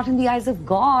court, but not in the eyes of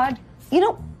God. You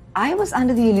know, I was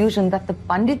under the illusion that the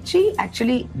Panditji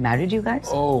actually married you guys.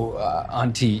 Oh,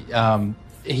 Auntie,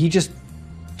 he just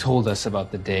told us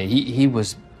about the day. He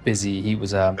was busy. He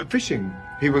was fishing.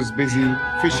 He was busy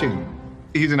fishing.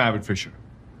 He's an avid fisher.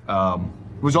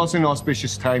 It was also an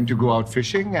auspicious time to go out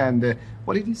fishing, and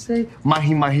what did he say?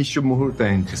 Mahi mahi shubh muhurta,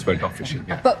 and just went off fishing.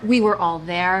 Yeah. But we were all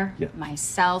there. Yeah.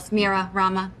 Myself, Mira,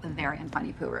 Rama, Bavaria, and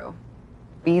Pani Puru.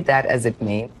 Be that as it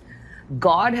may,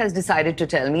 God has decided to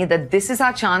tell me that this is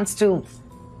our chance to,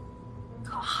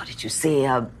 how did you say,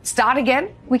 start again?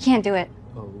 We can't do it.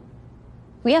 Oh.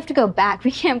 We have to go back.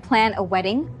 We can't plan a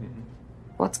wedding.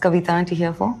 What's Kavita auntie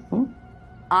here for?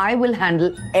 I will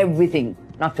handle everything.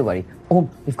 Not to worry. Oh,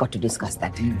 we've got to discuss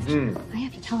that. I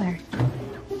have to tell her.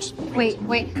 Wait!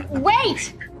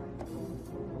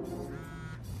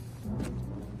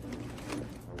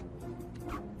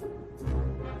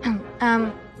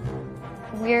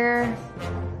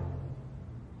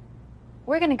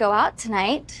 We're gonna go out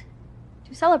tonight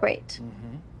to celebrate.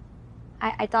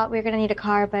 I thought we were gonna need a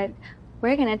car, but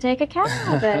we're gonna take a cab.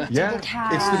 Yeah,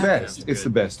 it's the best. It's the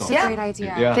best. It's a great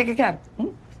idea. Yeah. Take a cab.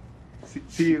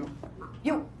 See you.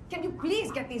 You, can you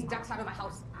please get these ducks out of my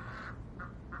house?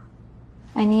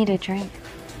 I need a drink.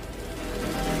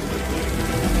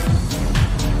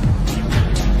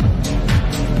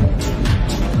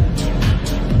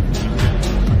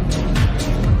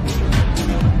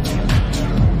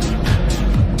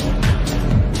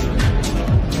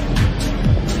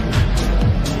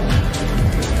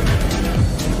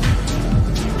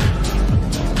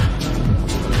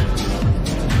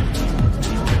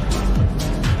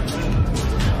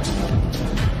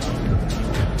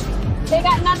 They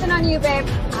got nothing on you, babe.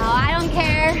 Oh, I don't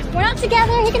care. We're not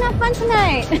together. He can have fun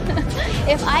tonight.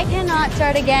 If I cannot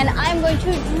start again, I'm going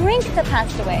to drink the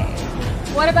past away.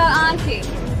 What about Auntie?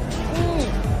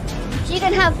 She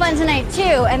can have fun tonight, too.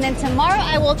 And then tomorrow,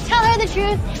 I will tell her the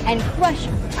truth and crush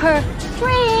her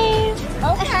dreams.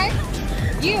 Okay.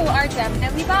 You are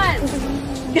definitely buzzed.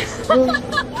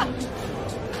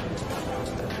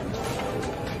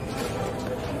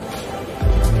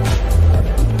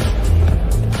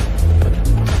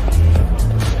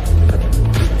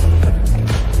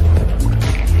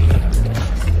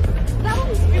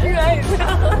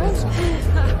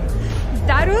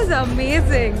 That was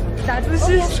amazing. That was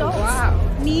just wow.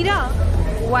 Meera,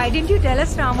 why didn't you tell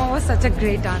us Rama was such a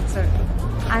great dancer?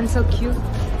 And so cute.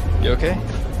 You okay?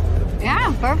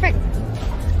 Yeah, perfect.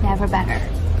 Never better.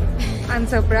 I'm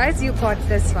surprised you caught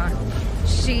this one.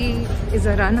 She is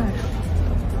a runner.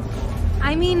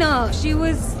 I mean, she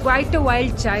was quite a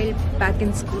wild child back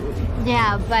in school.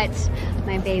 Yeah, but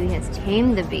my baby has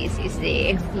tamed the beast, you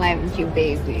see. My cute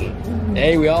baby.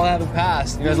 Hey, we all have a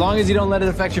past. You know, as long as you don't let it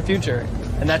affect your future.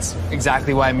 And that's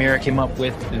exactly why Mira came up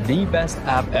with the best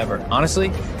app ever.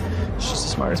 Honestly, she's the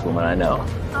smartest woman I know.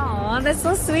 Aw, that's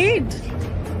so sweet.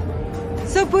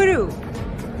 So, Puru,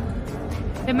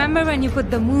 remember when you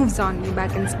put the moves on me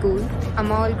back in school?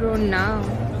 I'm all grown now,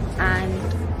 and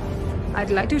I'd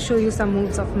like to show you some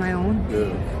moves of my own.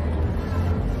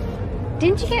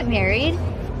 Didn't you get married?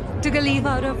 Took a leaf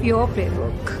out of your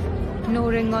playbook. No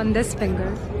ring on this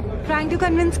finger. Trying to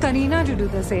convince Karina to do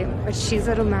the same, but she's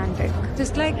a romantic,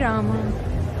 just like Rama.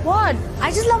 What?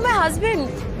 I just love my husband.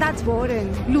 That's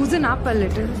boring. Loosen up a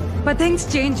little. But things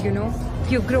change, you know.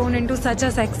 You've grown into such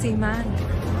a sexy man.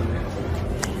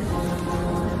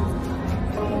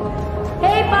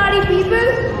 Hey, party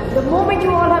people! The moment you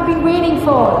all have been waiting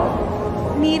for.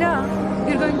 Meera,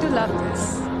 you're going to love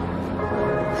this.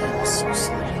 I'm so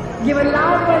sorry. Give a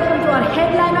loud welcome to our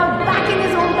headliner back in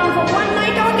his hometown for one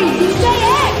night only, DJ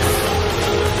X!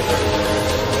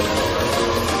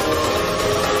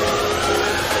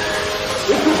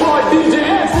 It's your boy DJ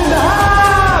X in the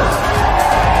house!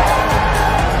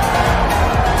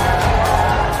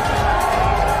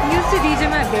 He used to DJ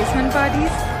my basement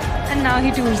parties, and now he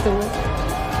tours the world.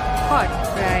 Hot,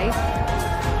 right?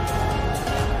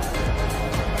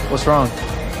 What's wrong?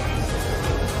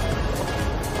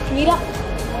 Meera.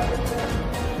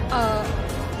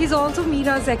 He's also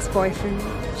Meera's ex-boyfriend.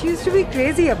 She used to be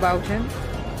crazy about him.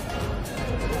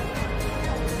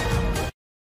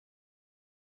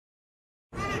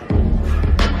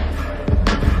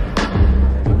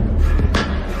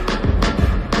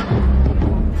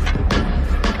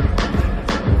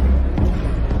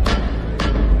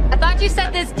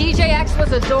 DJ X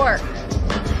was a dork.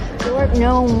 Dork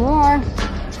no more.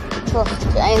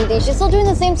 Ugh, and she's still doing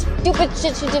the same stupid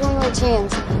shit she did when we were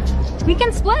teens. We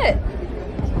can split.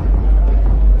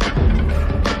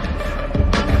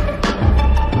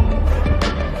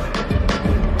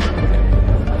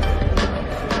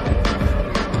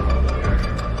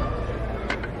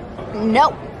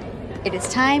 No. It is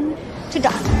time to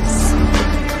dance.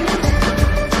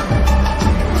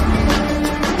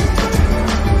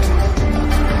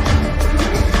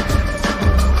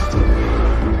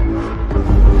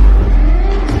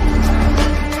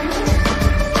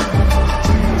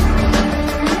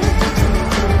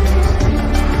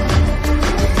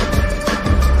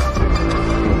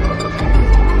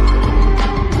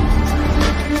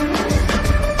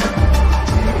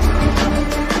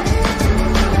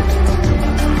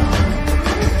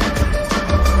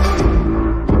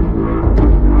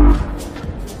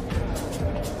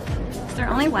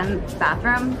 One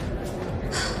bathroom.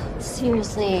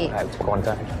 Seriously. I have to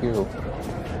contact you.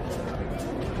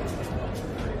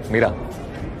 Mira.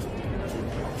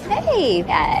 Hey,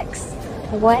 X.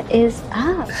 What is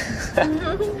up?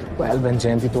 Well, when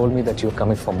Jayanti told me that you were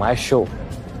coming for my show, I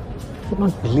could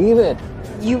not believe it.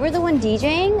 You were the one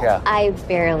DJing? Yeah. I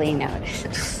barely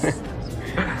noticed.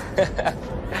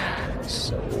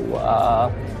 So,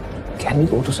 can we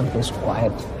go to some place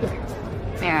quiet?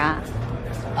 Mira.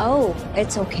 Oh,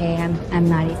 it's okay. I'm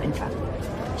not even drunk.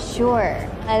 Sure.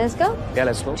 Let us go. Yeah,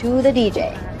 let's go. To the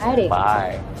DJ. Ready?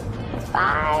 Bye.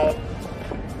 Bye.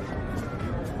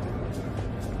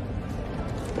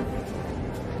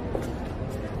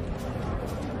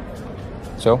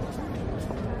 So,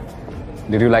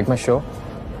 did you like my show?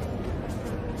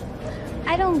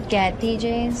 I don't get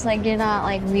DJs. Like, you're not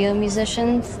like real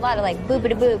musicians. A lot of like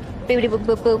boopity boop, boopity boop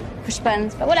boop boop, push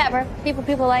buttons. But whatever.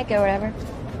 People like it or whatever.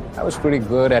 I was pretty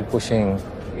good at pushing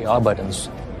the R buttons.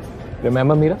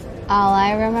 Remember, Mira? All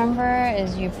I remember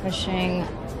is you pushing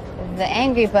the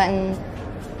angry button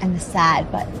and the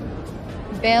sad button.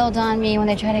 You bailed on me when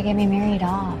they tried to get me married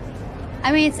off.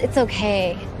 I mean, it's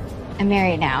okay. I'm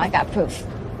married now. I got proof.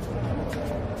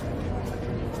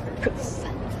 Proof.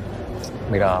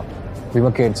 Mira, we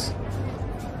were kids.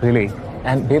 Really.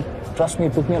 And babe, trust me,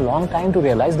 it took me a long time to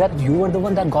realize that you were the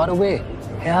one that got away.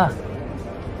 Yeah.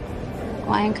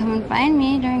 Why didn't come and find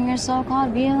me during your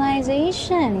so-called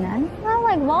realization? I'm not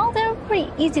like Walt. They're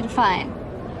pretty easy to find.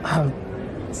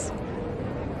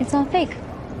 It's all fake.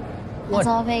 What? It's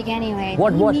all fake anyway.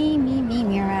 What? Me,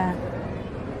 Mira.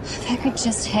 If I could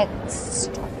just hit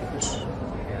start.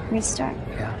 Restart.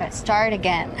 Yeah. Start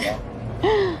again. Yeah.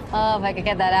 Oh, if I could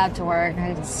get that app to work,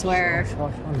 I swear.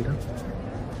 Sure, Mira.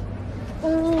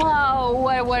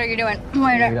 Whoa, what are you doing?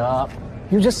 Mira,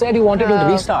 you just said you wanted to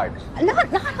restart.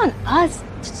 Not on us.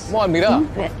 Come on, Mira.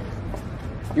 Move it.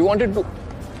 You wanted to...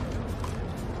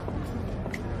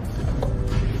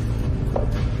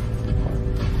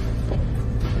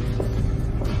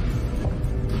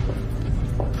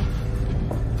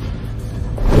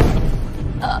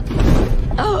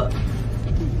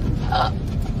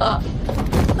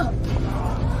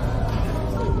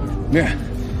 Mira,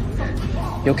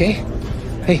 you okay?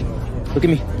 Hey, look at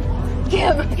me.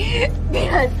 Yeah,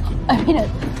 I mean it.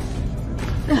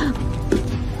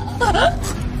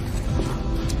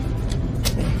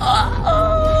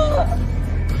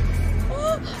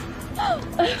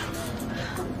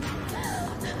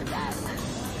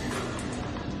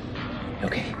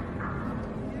 Okay.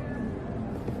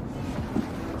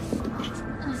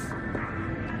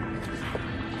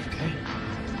 Okay.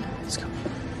 Let's go.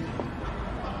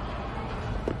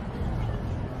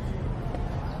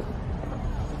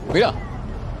 Mira,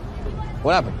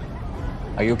 what happened?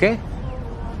 Are you okay?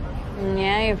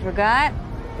 Yeah, you forgot?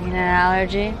 You had an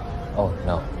allergy? Oh,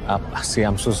 no. See,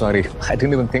 I'm so sorry. I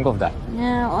didn't even think of that.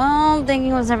 Yeah, well,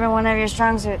 thinking was never one of your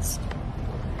strong suits.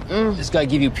 This guy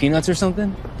give you peanuts or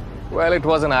something? Well, it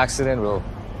was an accident, bro.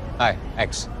 Hi,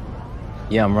 X.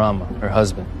 Yeah, I'm Rama, her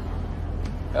husband.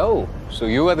 Oh, so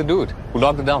you were the dude who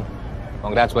locked it down.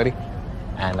 Congrats, buddy.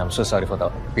 And I'm so sorry for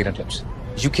the peanut clips.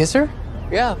 Did you kiss her?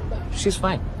 Yeah, she's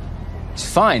fine. She's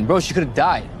fine, bro. She could have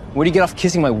died. Where do you get off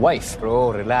kissing my wife?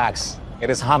 Bro, relax. It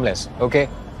is harmless, okay?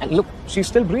 And look, she's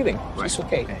still breathing. She's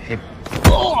okay. Hey,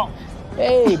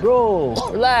 hey, bro.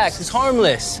 Relax. It's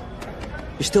harmless.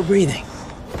 You're still breathing.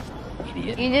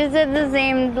 Idiot. You just said the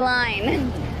same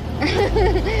line.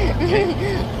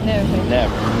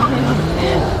 Never.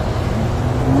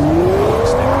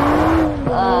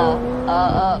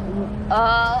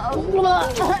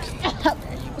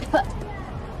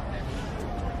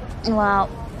 Wow.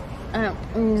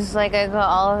 It's like I got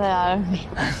all of it out of me.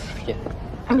 Yeah.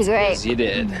 It was great. Yes, you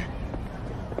did.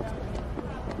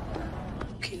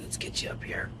 Okay, let's get you up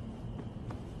here.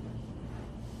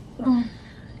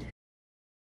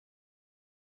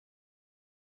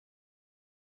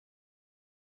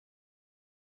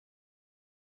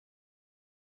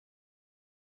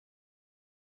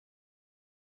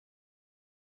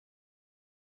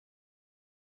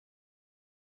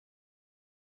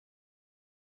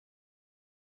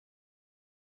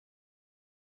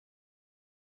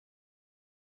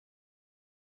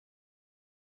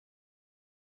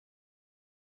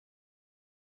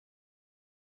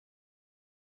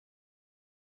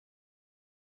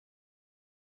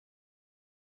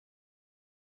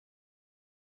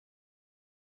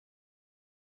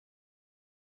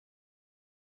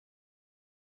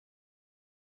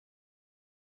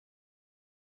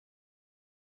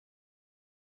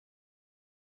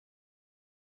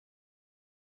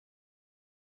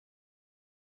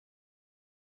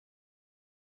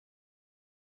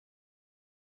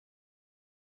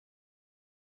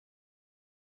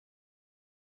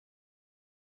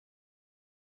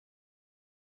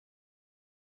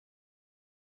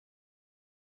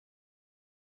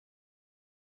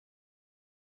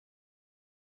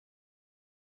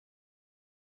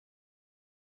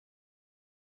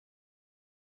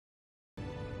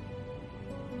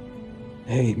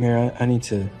 Hey, Mira, I need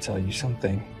to tell you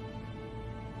something.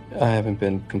 I haven't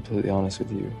been completely honest with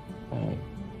you.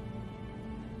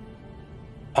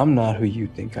 I'm not who you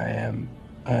think I am.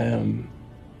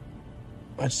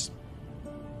 I just...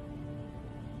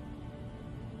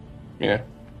 Yeah.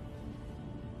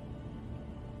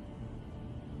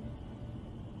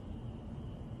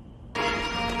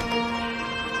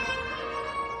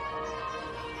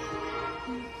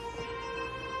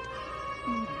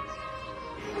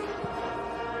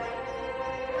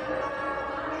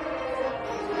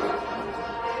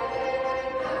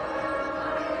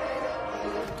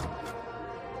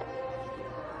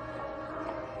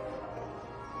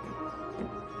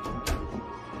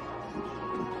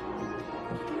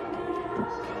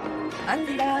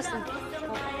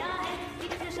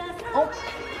 Oh,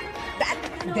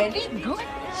 that's very good.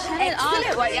 Shut it off,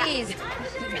 please.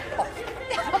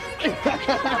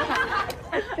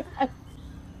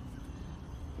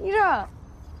 Mira,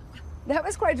 that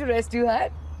was quite a rest you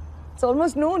had. It's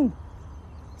almost noon.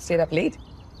 Stayed up late.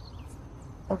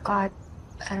 Oh, God.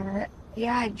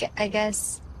 Yeah, I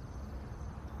guess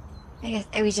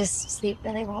we just sleep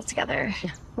really well together.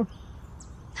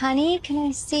 Honey, can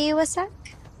I see you a sec?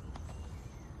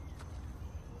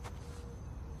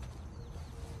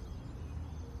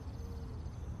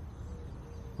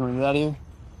 You want to get out of here?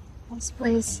 Yes,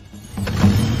 please.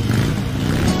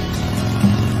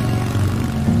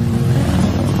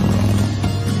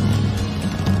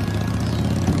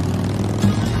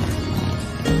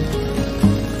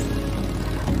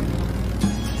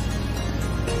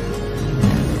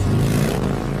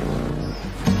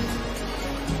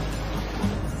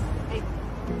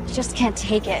 I just can't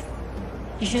take it.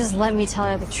 You should just let me tell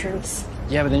her the truth.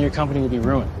 Yeah, but then your company would be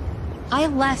ruined. I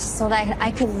left so that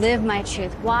I could live my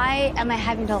truth. Why am I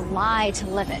having to lie to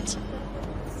live it?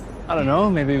 I don't know,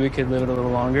 maybe we could live it a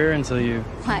little longer until you...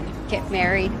 What, get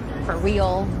married? For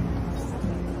real?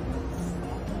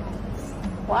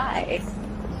 Why?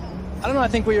 I don't know, I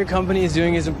think what your company is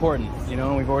doing is important. You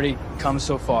know, we've already come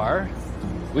so far.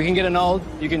 We can get annulled.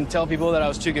 You can tell people that I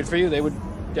was too good for you. They would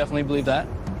definitely believe that.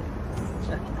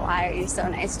 Why are you so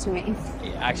nice to me?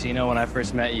 Yeah, actually, you know, when I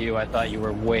first met you, I thought you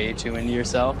were way too into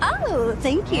yourself. Oh,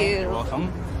 thank you. You're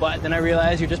welcome. But then I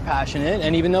realized you're just passionate,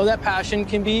 and even though that passion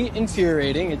can be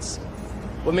infuriating, it's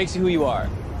what makes you who you are.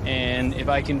 And if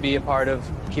I can be a part of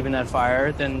keeping that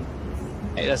fire, then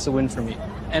hey, that's a win for me.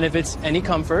 And if it's any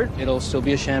comfort, it'll still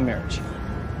be a sham marriage.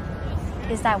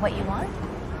 Is that what you want?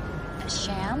 A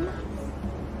sham?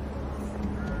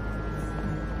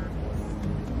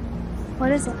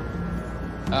 What is it?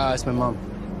 It's my mom.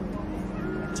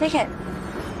 Take it.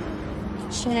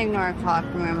 Shouldn't ignore a call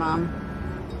from your mom.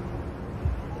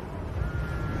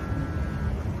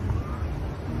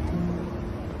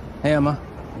 Hey, Emma.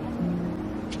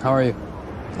 How are you?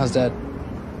 How's Dad?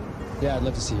 Yeah, I'd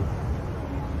love to see you.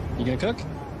 You gonna cook?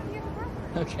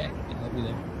 Okay, yeah, I'll be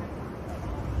there.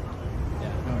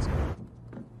 Yeah, no, it's good.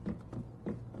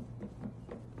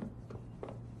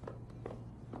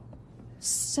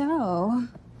 So,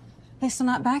 they still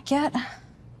not back yet?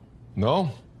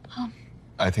 No.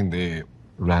 I think they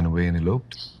ran away and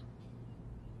eloped.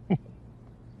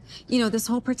 You know, this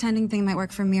whole pretending thing might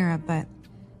work for Mira, but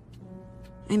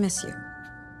I miss you.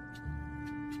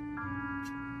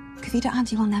 Kavita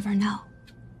Auntie will never know.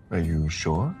 Are you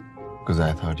sure? Because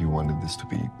I thought you wanted this to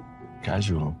be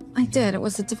casual. I did. It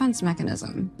was a defense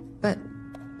mechanism. But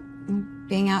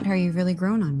Being out here, you've really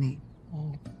grown on me.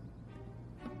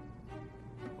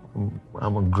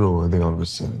 I'm a grower, they always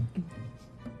say.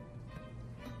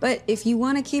 But if you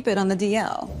want to keep it on the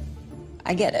DL,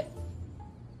 I get it.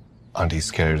 Auntie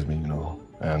scares me,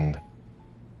 and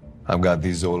I've got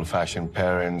these old-fashioned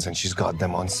parents, and she's got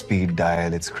them on speed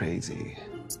dial. It's crazy.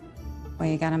 Well,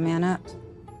 you gotta man up.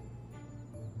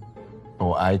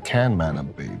 Oh, I can man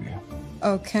up, baby.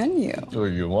 Oh, can you? Oh,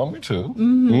 you want me to?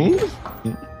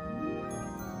 Mm-hmm.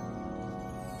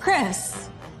 Chris.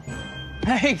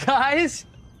 Hey, guys.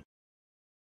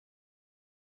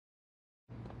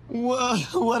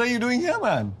 What are you doing here,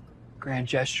 man? Grand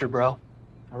gesture, bro.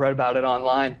 I read about it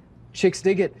online. Chicks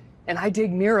dig it, and I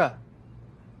dig Mira.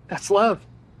 That's love.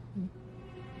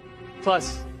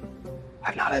 Plus,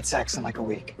 I've not had sex in like a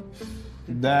week.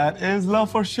 That is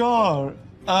love for sure.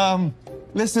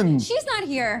 Listen. She's not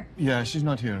here. Yeah, she's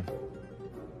not here.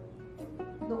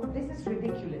 No, this is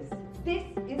ridiculous. This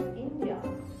is India.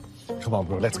 Come on,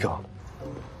 bro, let's go.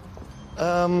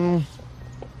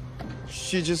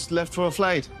 She just left for a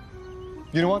flight.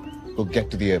 You know what? We'll get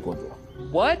to the airport, bro.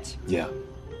 What? Yeah.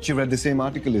 She read the same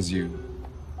article as you.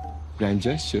 Grand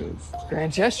gestures.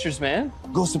 Grand gestures, man.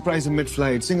 Go surprise her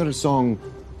mid-flight. Sing her a song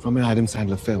from an Adam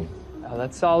Sandler film. Oh,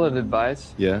 that's solid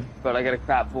advice. Yeah? But I got a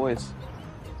crap voice.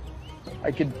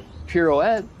 I could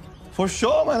pirouette. For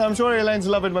sure, man. I'm sure airlines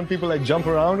love it when people like jump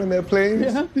around in their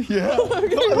planes. Yeah. Yeah. Come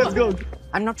on, let's go.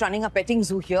 I'm not running a petting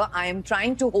zoo here. I am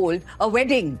trying to hold a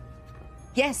wedding.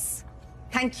 Yes.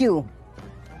 Thank you.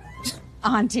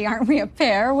 Auntie, aren't we a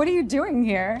pair? What are you doing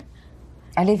here?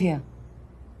 I live here.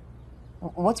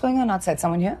 What's going on outside?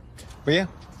 Someone here? भैया,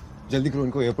 जल्दी करो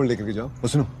इनको airport लेकर के जाओ। और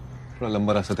सुनो, थोड़ा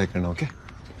लंबा रास्ता तय करना, okay?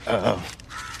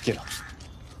 Get on.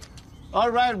 All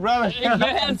right, brother. Hey,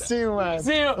 man. See you, man.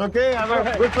 See you. Okay, have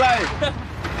a good flight.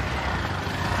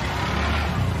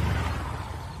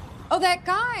 Oh, that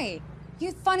guy.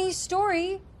 Funny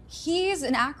story. He's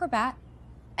an acrobat,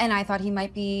 and I thought he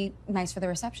might be nice for the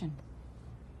reception.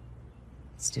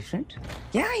 It's different.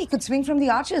 Yeah, he could swing from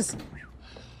the arches.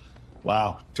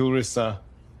 Wow, tourists, huh?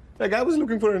 Like, I was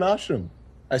looking for an ashram.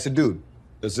 I said, dude,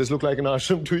 does this look like an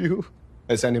ashram to you?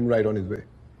 I sent him right on his way.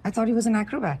 I thought he was an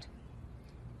acrobat.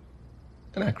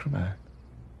 An acrobat?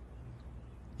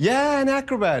 Yeah, an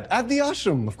acrobat. At the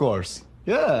ashram, of course.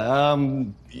 Yeah,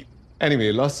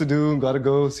 anyway, lots to do. Gotta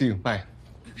go. See you. Bye.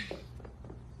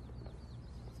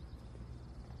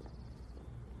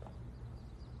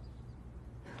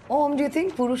 Oh, do you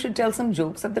think Puru should tell some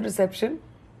jokes at the reception?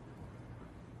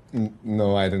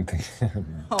 No, I don't think.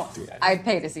 Oh, I'd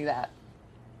pay to see that.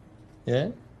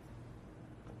 Yeah?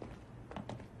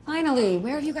 Finally,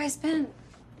 where have you guys been?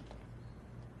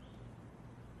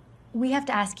 We have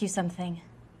to ask you something.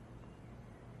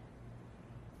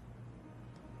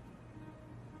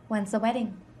 When's the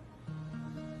wedding?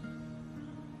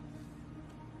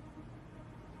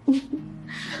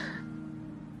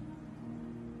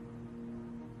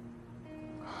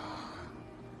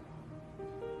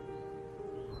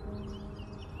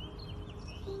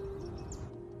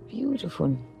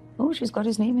 Beautiful. Oh, she's got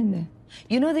his name in there.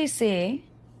 You know, they say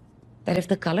that if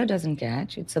the color doesn't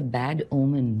catch, it's a bad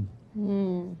omen.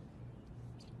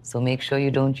 So make sure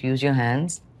you don't use your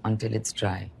hands until it's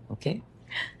dry, okay?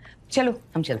 Chalo,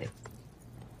 hum chalte.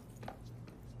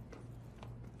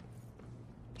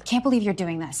 I can't believe you're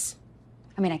doing this.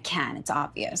 I mean, I can. It's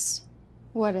obvious.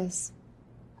 What is?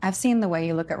 I've seen the way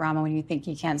you look at Rama when you think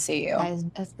he can't see you. Guys,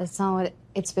 that's not what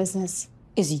it's business.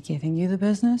 Is he giving you the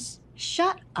business?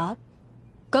 Shut up.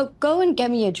 Go and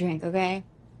get me a drink, okay?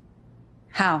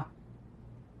 How?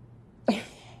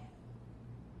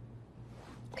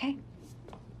 Okay.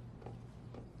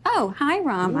 Oh, hi,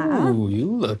 Rama. Ooh,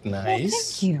 you look Well, nice.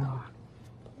 thank you.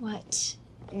 What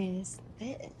is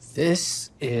this? This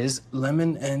is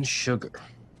lemon and sugar.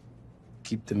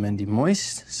 Keep the Mendy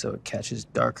moist so it catches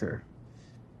darker.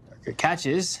 Darker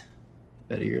catches,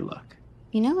 better your luck.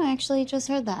 You know, I actually just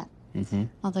heard that. Mm-hmm.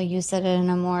 Although you said it in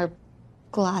a more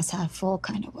glass half full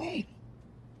kind of way.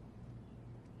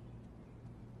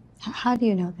 How do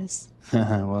you know this?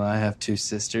 Well, I have two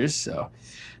sisters, so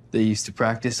they used to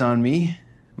practice on me,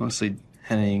 mostly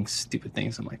henning stupid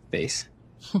things on my face.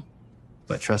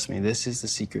 But trust me, this is the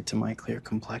secret to my clear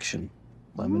complexion.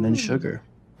 Lemon and sugar.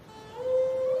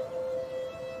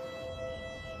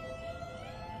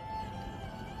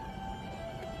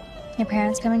 Your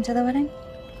parents coming to the wedding?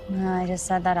 No, I just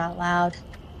said that out loud.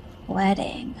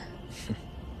 Wedding.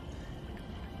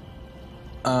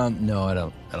 No, I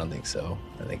don't think so.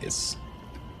 I think it's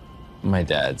my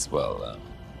dad's. Well,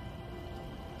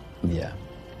 yeah.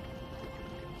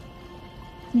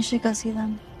 You should go see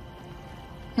them.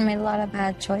 I made a lot of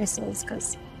bad choices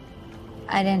because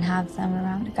I didn't have them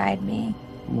around to guide me.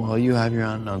 Well, you have your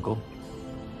aunt and uncle.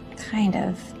 Kind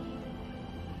of.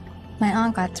 My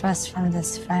aunt got thrust from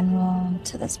this friend role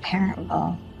to this parent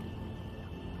role.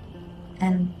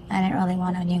 And I didn't really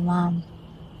want a new mom.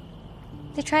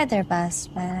 They tried their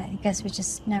best, but I guess we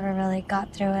just never really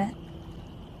got through it.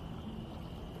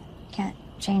 Can't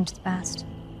change the past.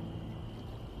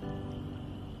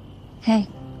 Hey,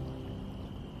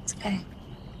 it's okay.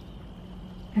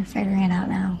 We're figuring it out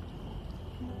now.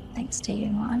 Thanks to you,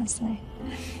 honestly.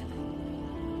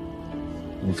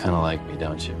 You kind of like me,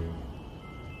 don't you?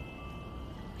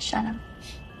 Shut up.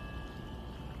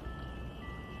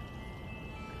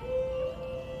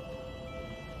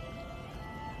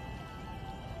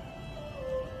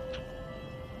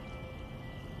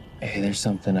 Hey, there's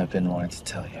something I've been wanting to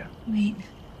tell you. Wait.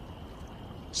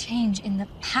 Change in the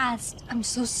past. I'm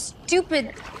so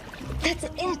stupid. That's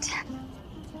it.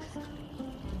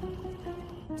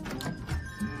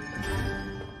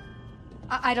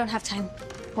 I don't have time.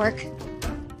 Work.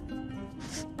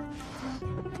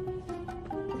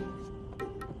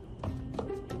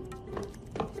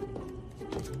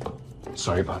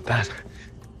 Sorry about that.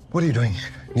 What are you doing?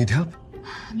 Need help?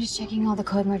 I'm just checking all the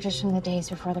code merges from the days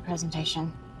before the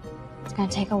presentation. It's gonna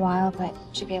take a while, but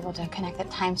should be able to connect the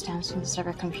timestamps from the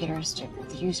server computers to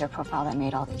the user profile that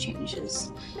made all the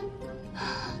changes.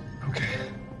 Okay.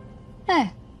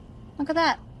 Hey, look at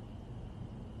that.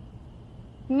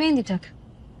 Mainly took.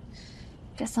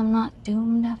 Guess I'm not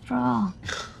doomed after all.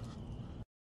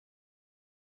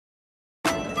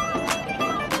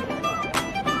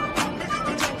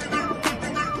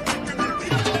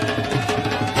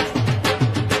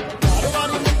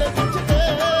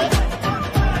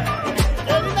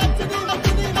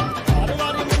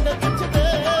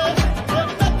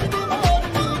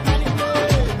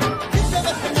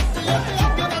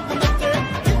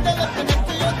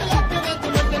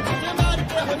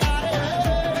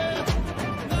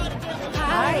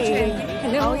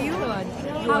 How are you?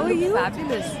 How are you?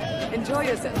 Fabulous. Enjoy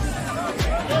yourself.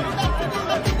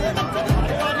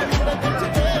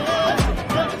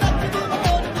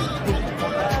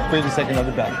 Wait a second, I'll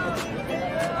be back.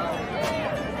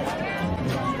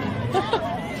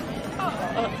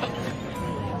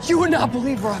 You would not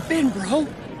believe where I've been, bro.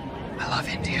 I love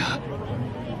India.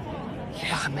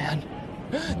 Yeah, man.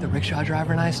 The rickshaw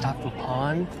driver and I stopped for a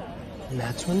pond, and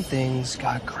that's when things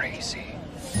got crazy.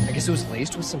 I guess it was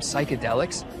laced with some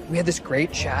psychedelics. We had this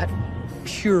great chat,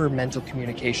 pure mental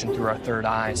communication through our third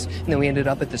eyes. And then we ended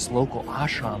up at this local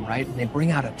ashram, right? And they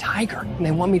bring out a tiger, and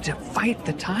they want me to fight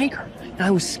the tiger. And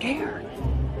I was scared.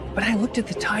 But I looked at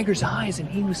the tiger's eyes, and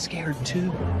he was scared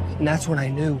too. And that's when I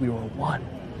knew we were one.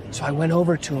 So I went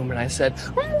over to him and I said,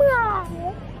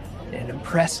 "Meow," and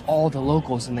impressed all the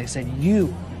locals, and they said,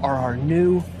 "You are our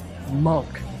new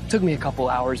monk." Took me a couple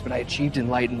hours, but I achieved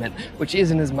enlightenment, which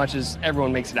isn't as much as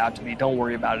everyone makes it out to be. Don't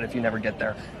worry about it if you never get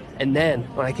there. And then,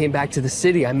 when I came back to the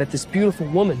city, I met this beautiful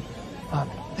woman.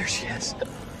 There she is.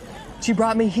 She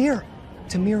brought me here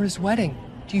to Mira's wedding.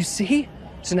 Do you see?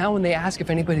 So now when they ask if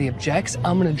anybody objects,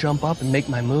 I'm gonna jump up and make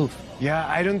my move. Yeah,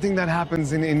 I don't think that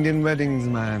happens in Indian weddings,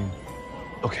 man.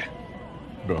 Okay,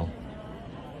 bro.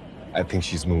 I think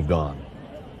she's moved on.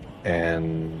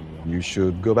 And you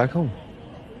should go back home.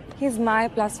 He's my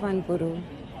 +1, Puru.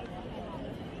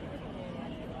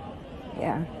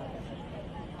 Yeah.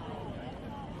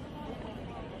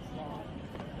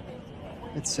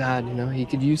 It's sad, you know, he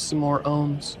could use some more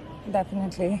ohms.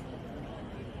 Definitely.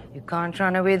 You can't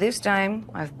run away this time.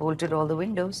 I've bolted all the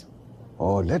windows.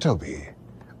 Oh, let her be.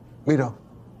 Mira,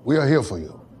 we are here for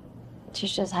you.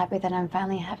 She's just happy that I'm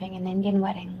finally having an Indian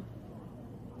wedding.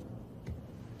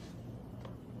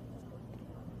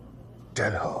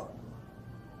 Tell her.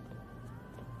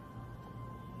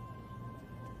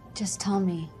 Just tell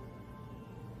me.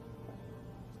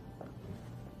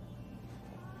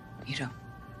 Mira,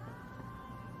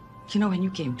 you know, when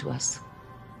you came to us,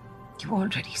 you were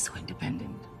already so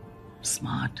independent,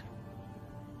 smart,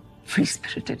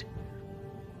 free-spirited.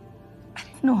 I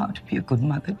didn't know how to be a good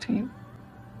mother to you.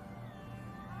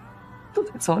 So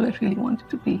that's all I really wanted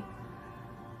to be.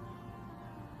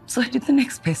 So I did the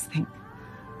next best thing.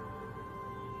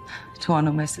 To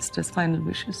honor my sister's final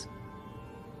wishes.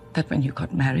 That when you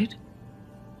got married,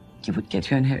 you would get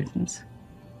your inheritance.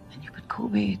 And you could go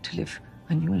away to live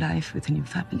a new life with a new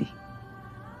family.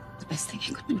 The best thing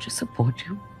he could do to support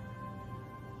you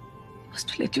was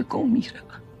to let you go, Mira.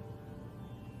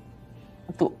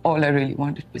 Although all I really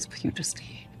wanted was for you to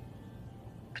stay.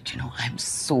 But you know, I'm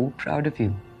so proud of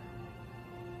you.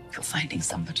 You're finding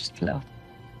somebody to love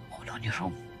all on your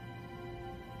own.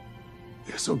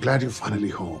 We're so glad you're finally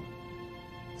home.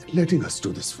 Letting us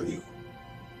do this for you.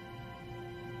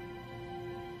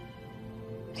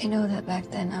 I know that back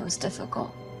then I was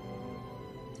difficult.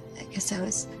 I guess I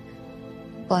was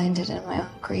blinded in my own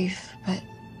grief, but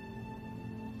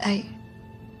I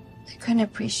couldn't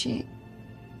appreciate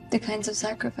the kinds of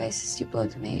sacrifices you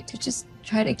both made to just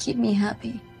try to keep me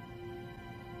happy.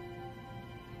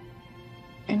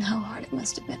 And how hard it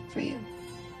must have been for you.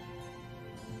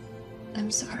 I'm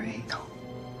sorry. No.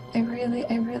 I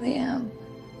really am.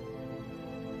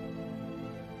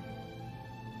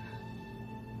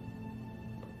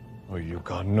 Oh, you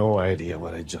got no idea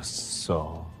what I just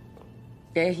saw.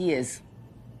 There he is,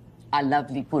 our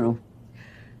lovely Puru.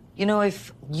 You know,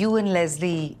 if you and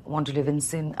Leslie want to live in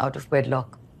sin out of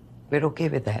wedlock, we're okay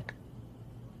with that.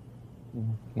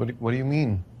 What do you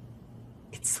mean?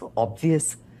 It's so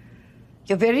obvious.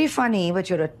 You're very funny, but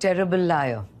you're a terrible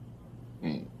liar.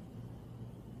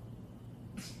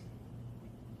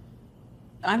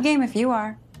 I'm game if you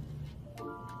are.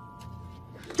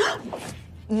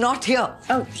 Not here.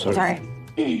 Oh, sorry.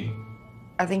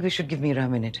 I think we should give Mira a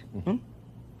minute.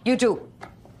 You too.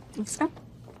 Let's go.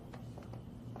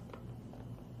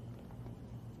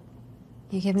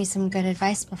 You gave me some good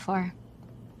advice before.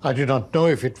 I did not know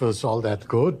if it was all that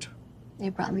good.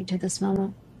 You brought me to this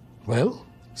moment. Well,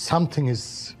 something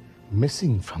is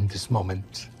missing from this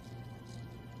moment.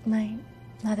 My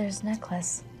mother's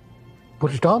necklace.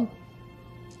 Put it on.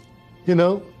 You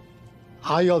know,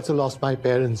 I also lost my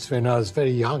parents when I was very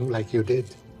young, like you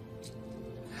did.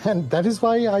 And that is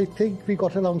why I think we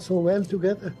got along so well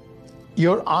together.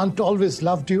 Your aunt always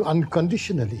loved you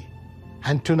unconditionally.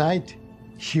 And tonight,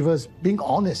 she was being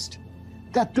honest.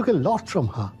 That took a lot from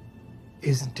her.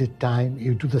 Isn't it time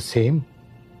you do the same?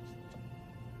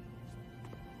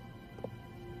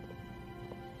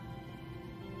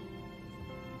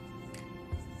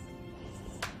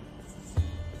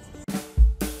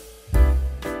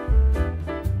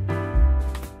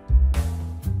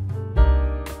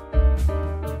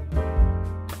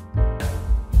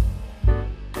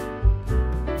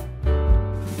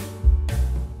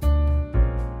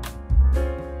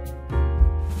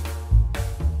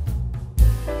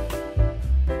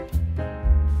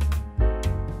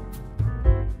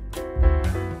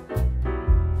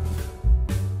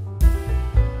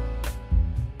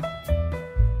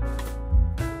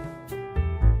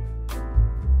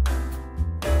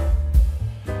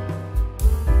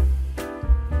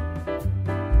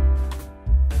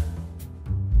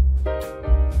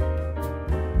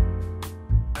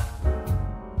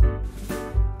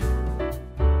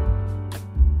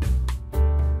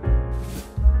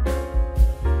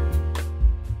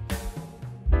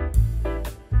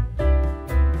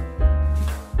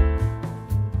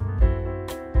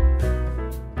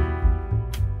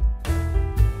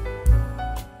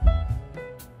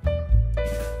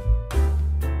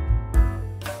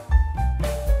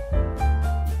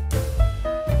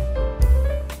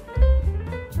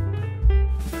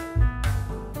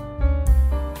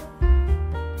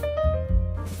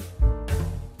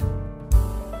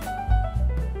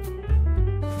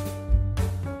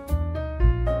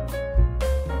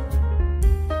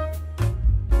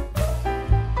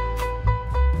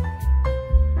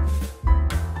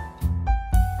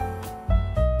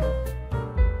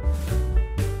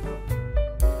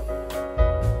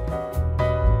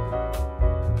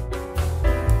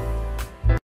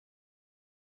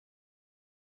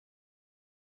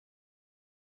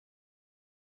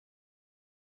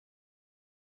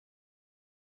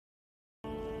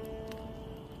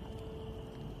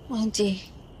 Auntie.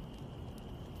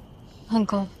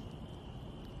 Uncle.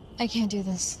 I can't do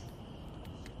this.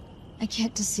 I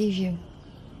can't deceive you.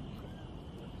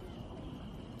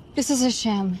 This is a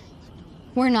sham.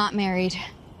 We're not married.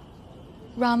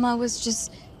 Rama was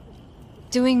just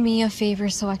doing me a favor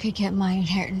so I could get my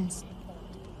inheritance.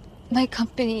 My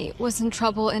company was in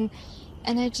trouble and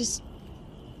I just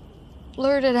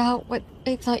blurted out what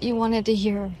I thought you wanted to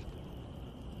hear.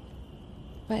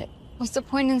 But what's the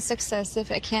point in success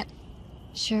if I can't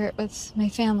share it with my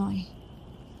family?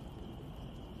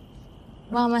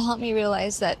 Rama helped me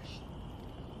realize that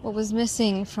what was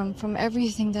missing from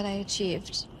everything that I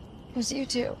achieved was you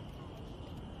two.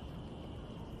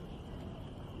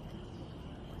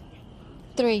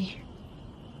 3.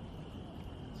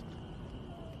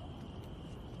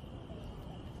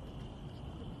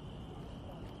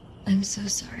 I'm so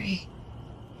sorry.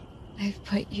 I've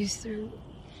put you through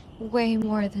way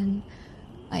more than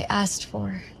I asked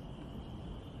for.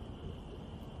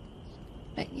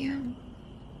 But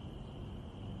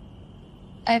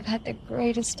I've had the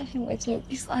greatest time with you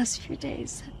these last few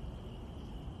days.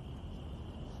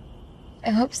 I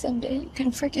hope someday you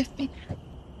can forgive me.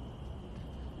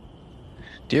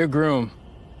 Dear groom,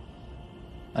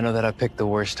 I know that I picked the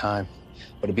worst time,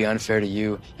 but it'd be unfair to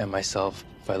you and myself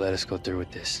if I let us go through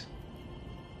with this.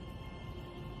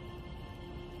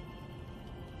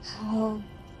 How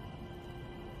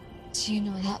do you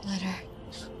know that letter?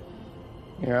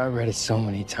 Mira, I read it so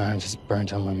many times, it's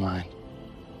burnt on my mind.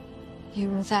 You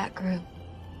were that group.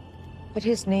 But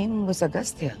his name was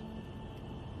Agastya.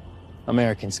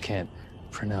 Americans can't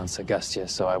pronounce Agastya,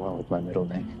 so I went with my middle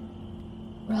name.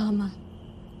 Rama.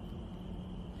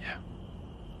 Yeah.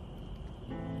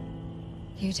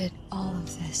 You did all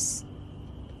of this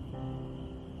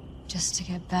just to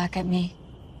get back at me.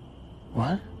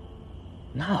 What?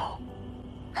 No.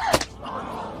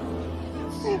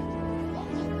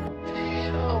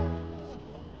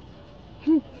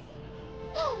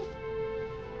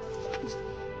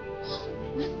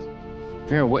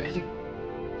 Mira, what?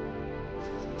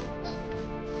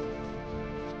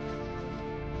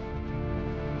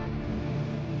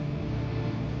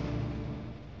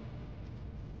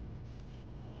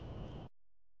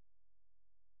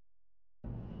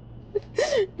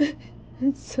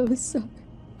 I'm so sorry.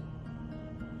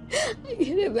 I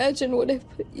can't imagine what I've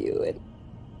put you in.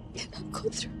 I've gone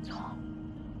through. No.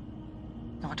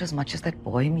 Not as much as that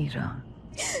boy, Mira.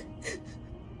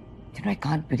 I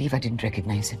can't believe I didn't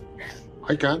recognize him.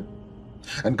 I can.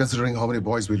 And considering how many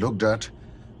boys we looked at,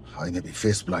 I may be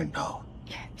face blind now.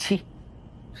 Gee,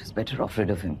 she's better off rid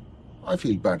of him. I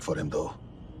feel bad for him, though.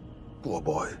 Poor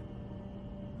boy.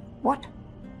 What?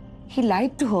 He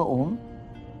lied to her, Om.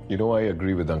 You know, I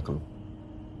agree with Uncle.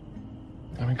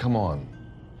 I mean, come on.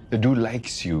 The dude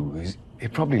likes you. He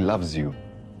probably loves you.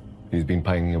 He's been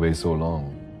pining away so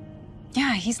long.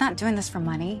 Yeah, he's not doing this for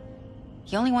money.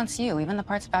 He only wants you, even the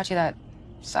parts about you that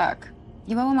suck.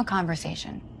 You owe him a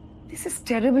conversation. This is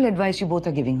terrible advice you both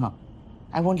are giving her.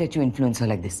 I won't let you influence her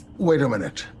like this. Wait a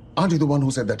minute. Aren't you the one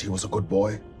who said that he was a good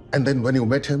boy? And then when you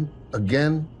met him,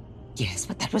 again? Yes,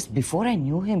 but that was before I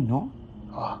knew him, no?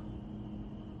 Ah.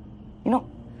 You know,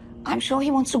 I'm sure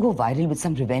he wants to go viral with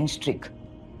some revenge trick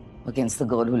against the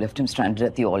girl who left him stranded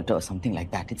at the altar or something like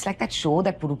that. It's like that show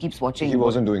that Puru keeps watching. He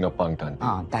wasn't doing a punked, auntie.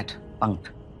 Ah, that punked.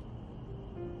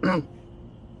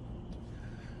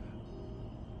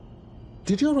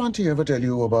 Did your auntie ever tell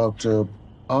you about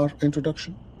our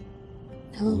introduction?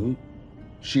 No.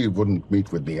 She wouldn't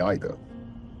meet with me either.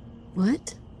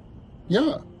 What?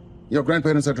 Yeah. Your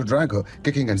grandparents had to drag her,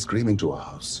 kicking and screaming, to our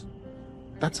house.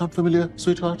 That sound familiar,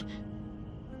 sweetheart?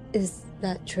 Is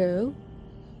that true?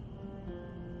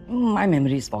 My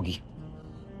memory is foggy.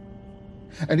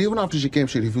 And even after she came,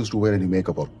 she refused to wear any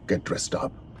makeup or get dressed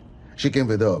up. She came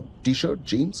with a t-shirt,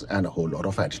 jeans, and a whole lot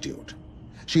of attitude.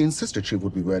 She insisted she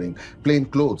would be wearing plain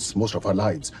clothes most of her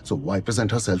lives, so why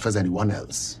present herself as anyone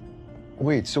else?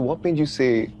 Wait, so what made you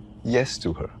say yes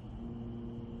to her?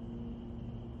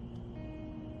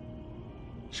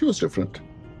 She was different.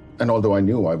 And although I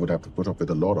knew I would have to put up with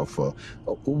a lot of,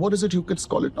 what is it you kids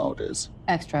call it nowadays?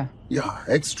 Extra. Yeah,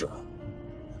 extra.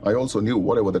 I also knew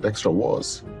whatever that extra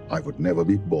was, I would never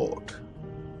be bored.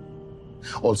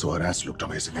 Also, her ass looked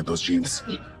amazing in those jeans.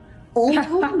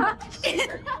 Oh.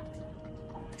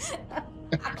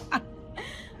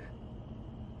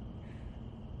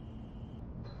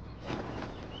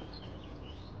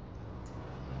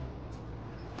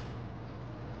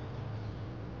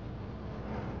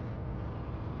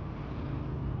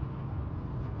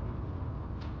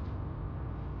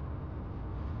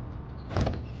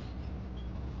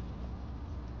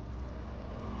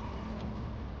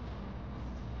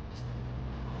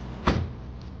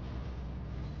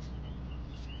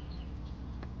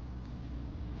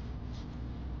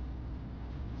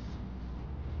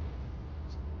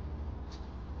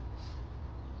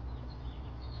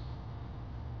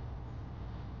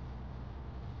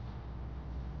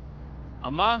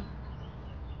 Amma?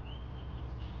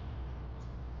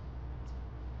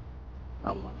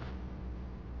 Amma.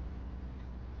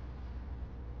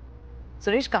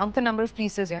 Suresh, count the number of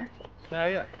pieces, yeah?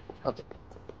 Yeah. Okay.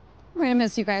 We're gonna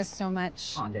miss you guys so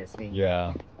much. Honestly.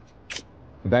 Yeah.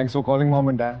 Thanks for calling Mom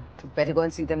and Dad. Better go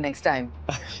and see them next time.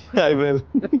 I will.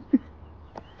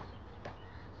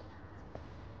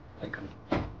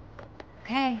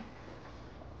 Okay.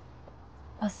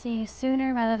 I'll see you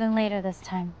sooner rather than later this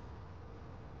time.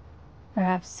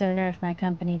 Perhaps sooner if my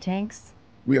company tanks.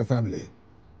 We are family.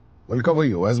 We'll cover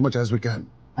you as much as we can.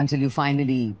 Until you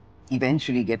finally,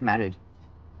 eventually get married.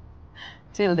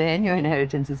 Till then, your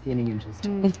inheritance is gaining interest.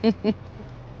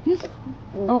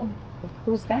 Oh,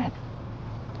 who's that?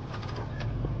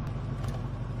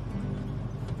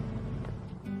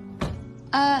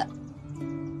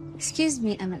 Excuse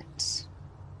me a minute.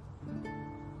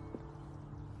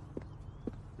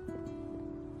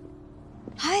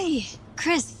 Hi,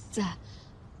 Chris.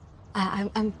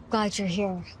 I'm glad you're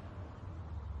here.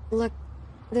 Look,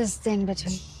 this thing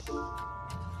between.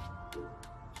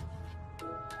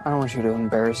 I don't want you to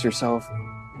embarrass yourself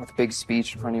with a big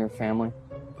speech in front of your family.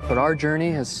 But our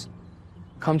journey has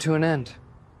come to an end.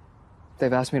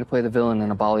 They've asked me to play the villain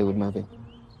in a Bollywood movie.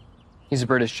 He's a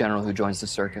British general who joins the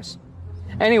circus.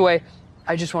 Anyway,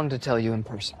 I just wanted to tell you in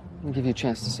person and give you a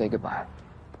chance to say goodbye.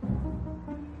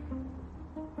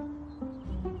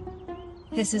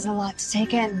 This is a lot to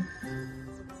take in.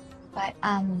 But,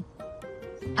 I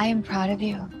am proud of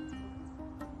you.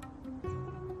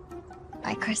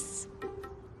 Bye, Chris.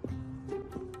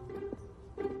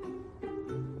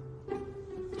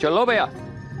 Chalo bhaiya.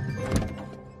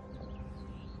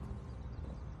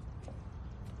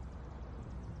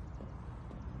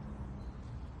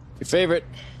 Your favorite.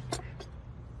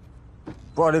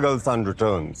 Prodigal son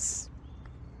returns.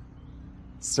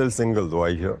 Still single, though,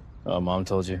 I hear. Oh, Mom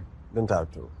told you. Didn't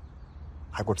have to.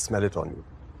 I could smell it on you.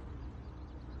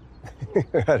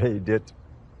 Arey, idiot.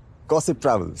 Gossip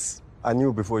travels. I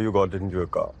knew before you got into your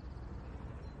car.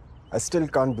 I still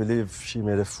can't believe she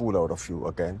made a fool out of you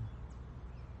again.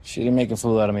 She didn't make a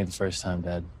fool out of me the first time,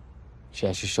 Dad. She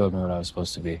actually showed me what I was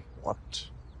supposed to be. What?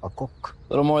 A cook?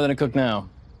 A little more than a cook now.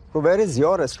 So where is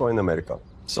your restaurant in America?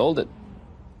 Sold it.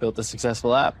 Built a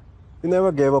successful app. You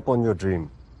never gave up on your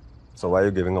dream. So why are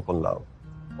you giving up on love?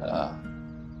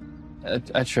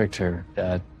 I tricked her,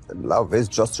 Dad. Love is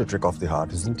just a trick of the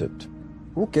heart, isn't it?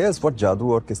 Who cares what jadoo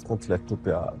or kismat led to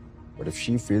pyar? But if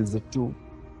she feels it too,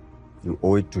 you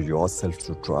owe it to yourself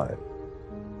to try.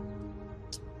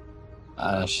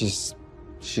 She's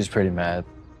pretty mad.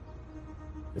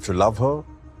 If you love her,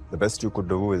 the best you could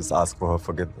do is ask for her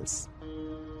forgiveness.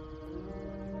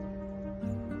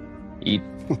 Eat.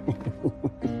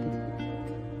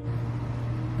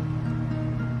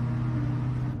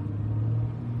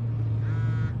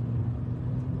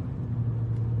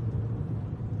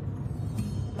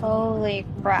 Holy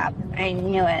crap, I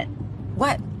knew it.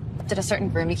 What? Did a certain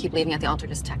groom you keep leaving at the altar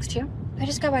just text you? I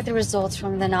just got back the results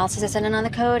from the analysis I sent in on the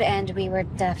code, and we were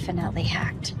definitely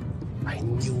hacked. I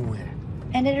knew it.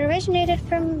 And it originated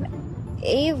from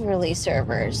Averly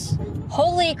servers.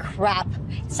 Holy crap.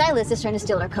 Silas is trying to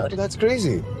steal our code. That's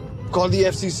crazy. Call the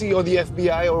FCC or the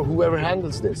FBI or whoever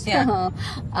handles this. Yeah.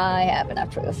 I have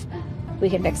enough proof. We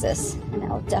can fix this. And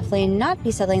I'll definitely not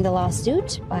be settling the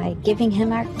lawsuit by giving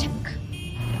him our tech.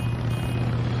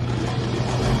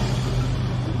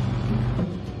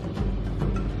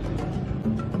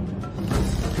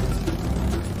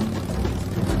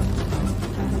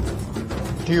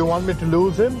 Do you want me to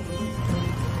lose him?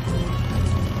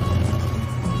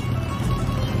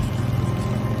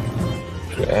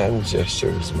 Grand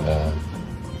gestures, man.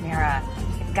 Mira,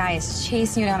 the guy is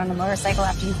chasing you down on a motorcycle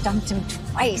after you dumped him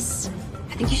twice.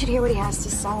 I think you should hear what he has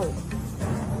to say.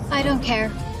 I don't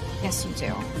care. Yes, you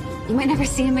do. You might never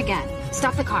see him again.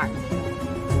 Stop the car.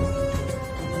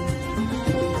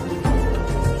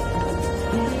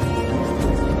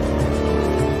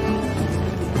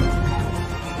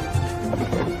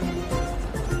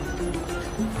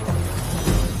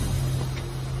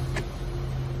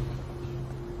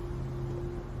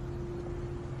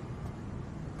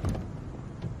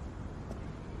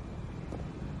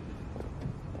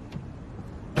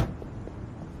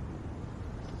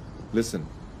 Listen.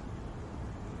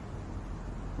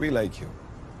 We like you.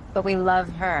 But we love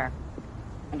her.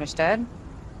 Understood?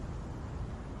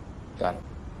 Got it.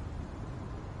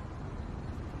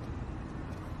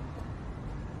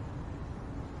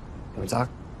 Can we talk?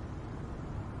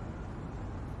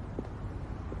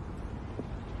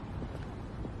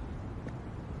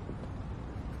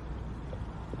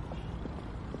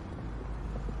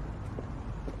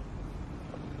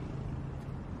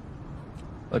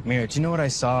 Look, Mira, do you know what I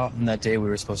saw on that day we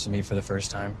were supposed to meet for the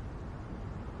first time?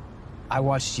 I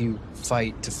watched you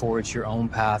fight to forge your own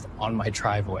path on my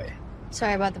driveway.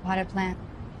 Sorry about the potted plant.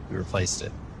 We replaced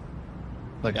it.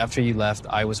 Look, after you left,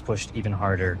 I was pushed even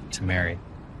harder to marry.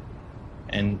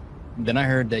 And then I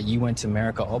heard that you went to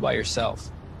America all by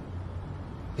yourself.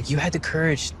 Like, you had the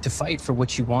courage to fight for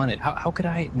what you wanted. How could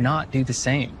I not do the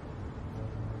same?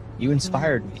 You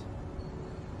inspired me.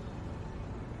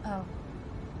 Oh.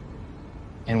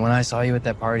 And when I saw you at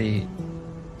that party,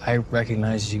 I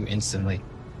recognized you instantly.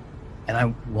 And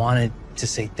I wanted to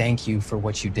say thank you for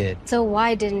what you did. So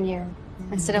why didn't you?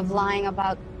 Instead of lying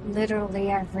about literally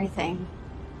everything.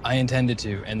 I intended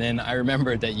to, and then I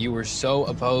remembered that you were so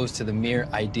opposed to the mere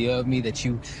idea of me that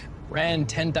you ran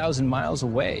 10,000 miles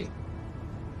away.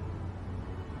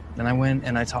 Then I went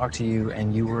and I talked to you,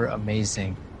 and you were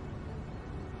amazing.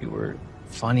 You were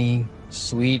funny,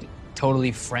 sweet,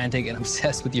 totally frantic and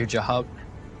obsessed with your job.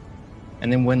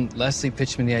 And then when Leslie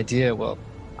pitched me the idea, well,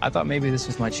 I thought maybe this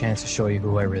was my chance to show you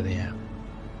who I really am.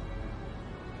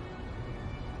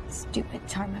 Stupid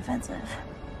charm offensive.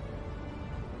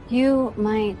 You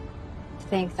might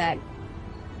think that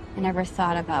I never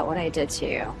thought about what I did to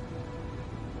you.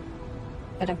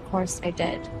 But of course I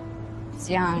did. I was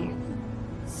young,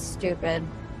 stupid.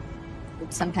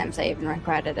 Sometimes I even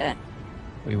regretted it.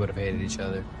 We would have hated each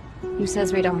other. Who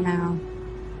says we don't know?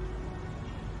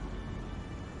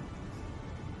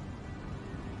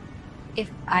 If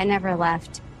I never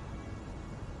left,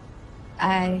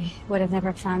 I would have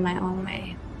never found my own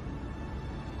way.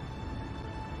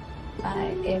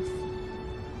 But if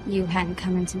you hadn't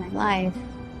come into my life,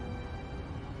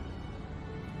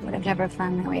 I would have never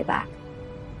found my way back.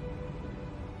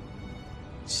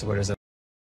 So where does it?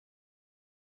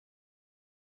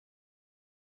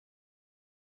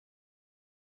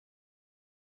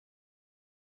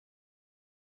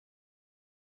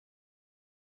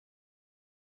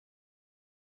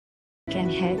 Again,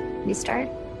 hit restart.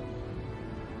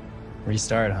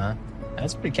 Restart, huh?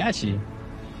 That's pretty catchy.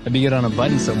 That'd be good on a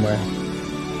button somewhere.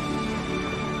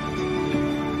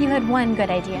 You had one good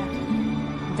idea.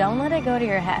 Don't let it go to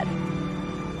your head.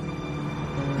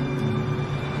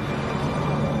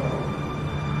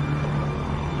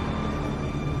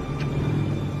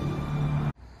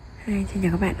 Hi, xin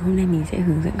chào các bạn. Hôm nay mình sẽ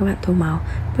hướng dẫn các bạn tô màu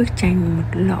bức tranh một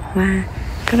lọ hoa.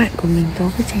 Các bạn cùng mình tô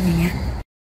bức tranh này nha.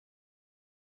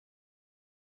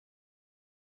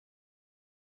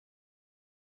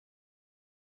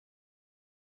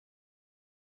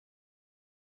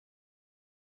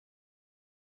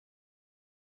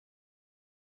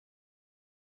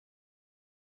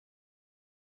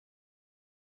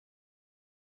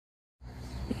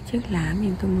 Những chiếc lá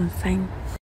mình tô màu xanh.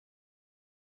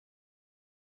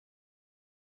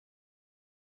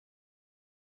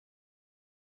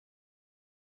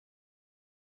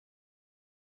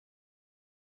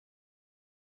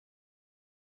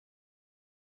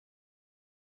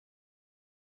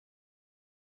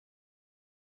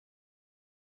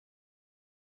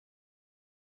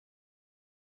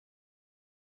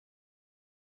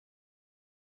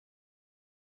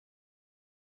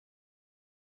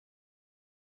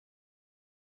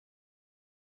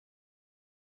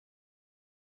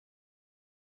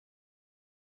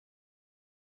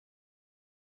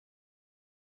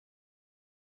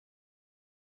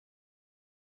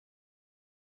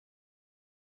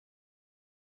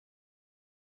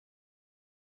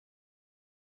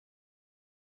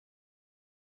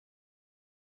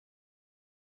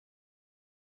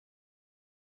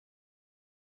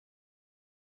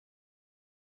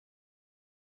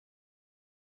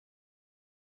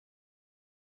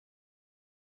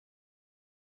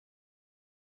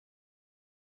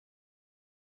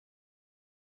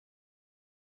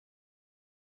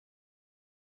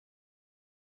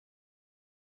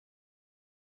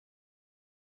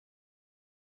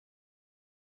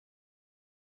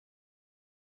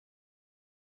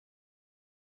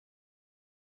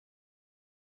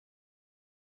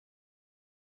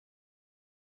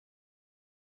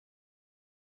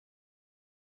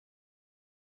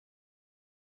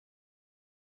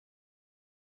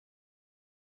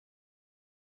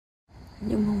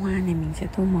 Những bông hoa này mình sẽ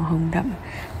tô màu hồng đậm.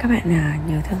 Các bạn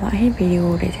nhớ theo dõi hết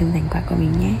video để xem thành quả của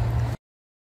mình nhé.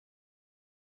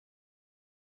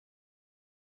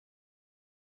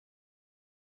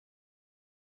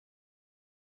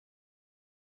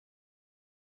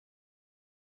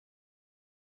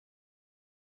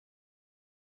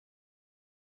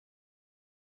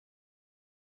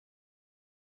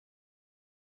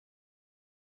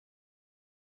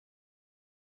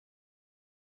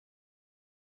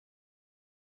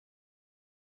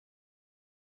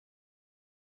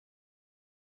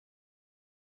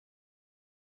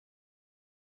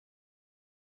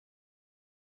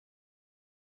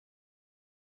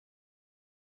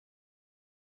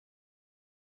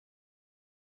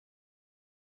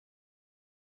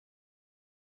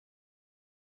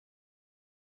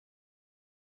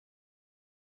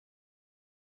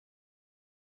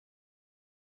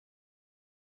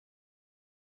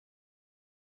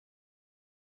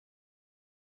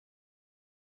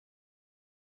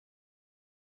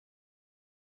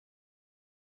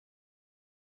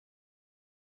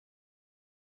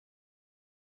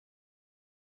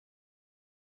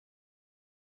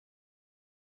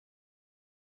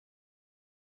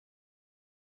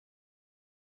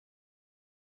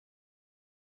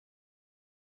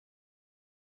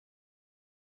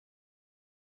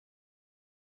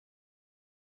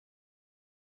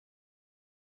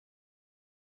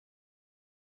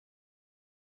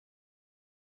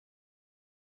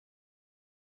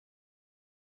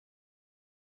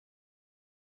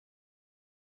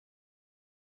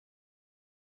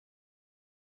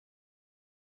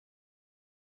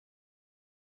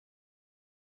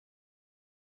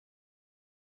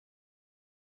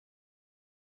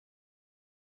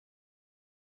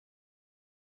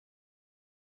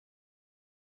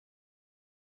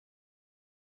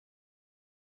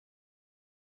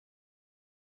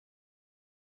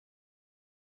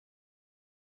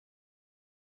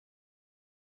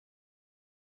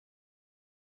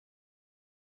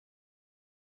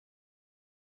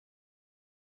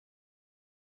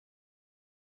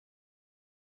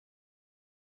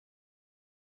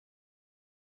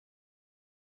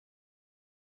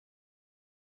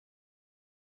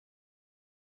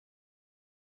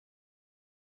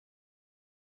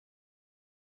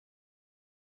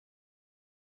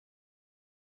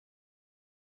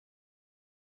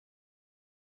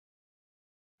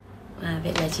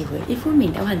 Vậy là chỉ với ít phút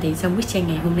mình đã hoàn thành xong bức tranh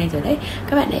ngày hôm nay rồi đấy.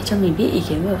 Các bạn hãy cho mình biết ý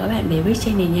kiến của các bạn về bức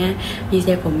tranh này nha.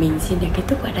 Video của mình xin được kết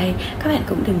thúc ở đây. Các bạn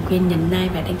cũng đừng quên nhấn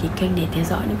like và đăng ký kênh để theo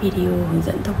dõi những video hướng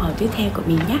dẫn thông báo tiếp theo của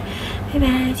mình nhé. Bye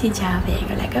bye, xin chào và hẹn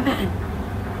gặp lại các bạn.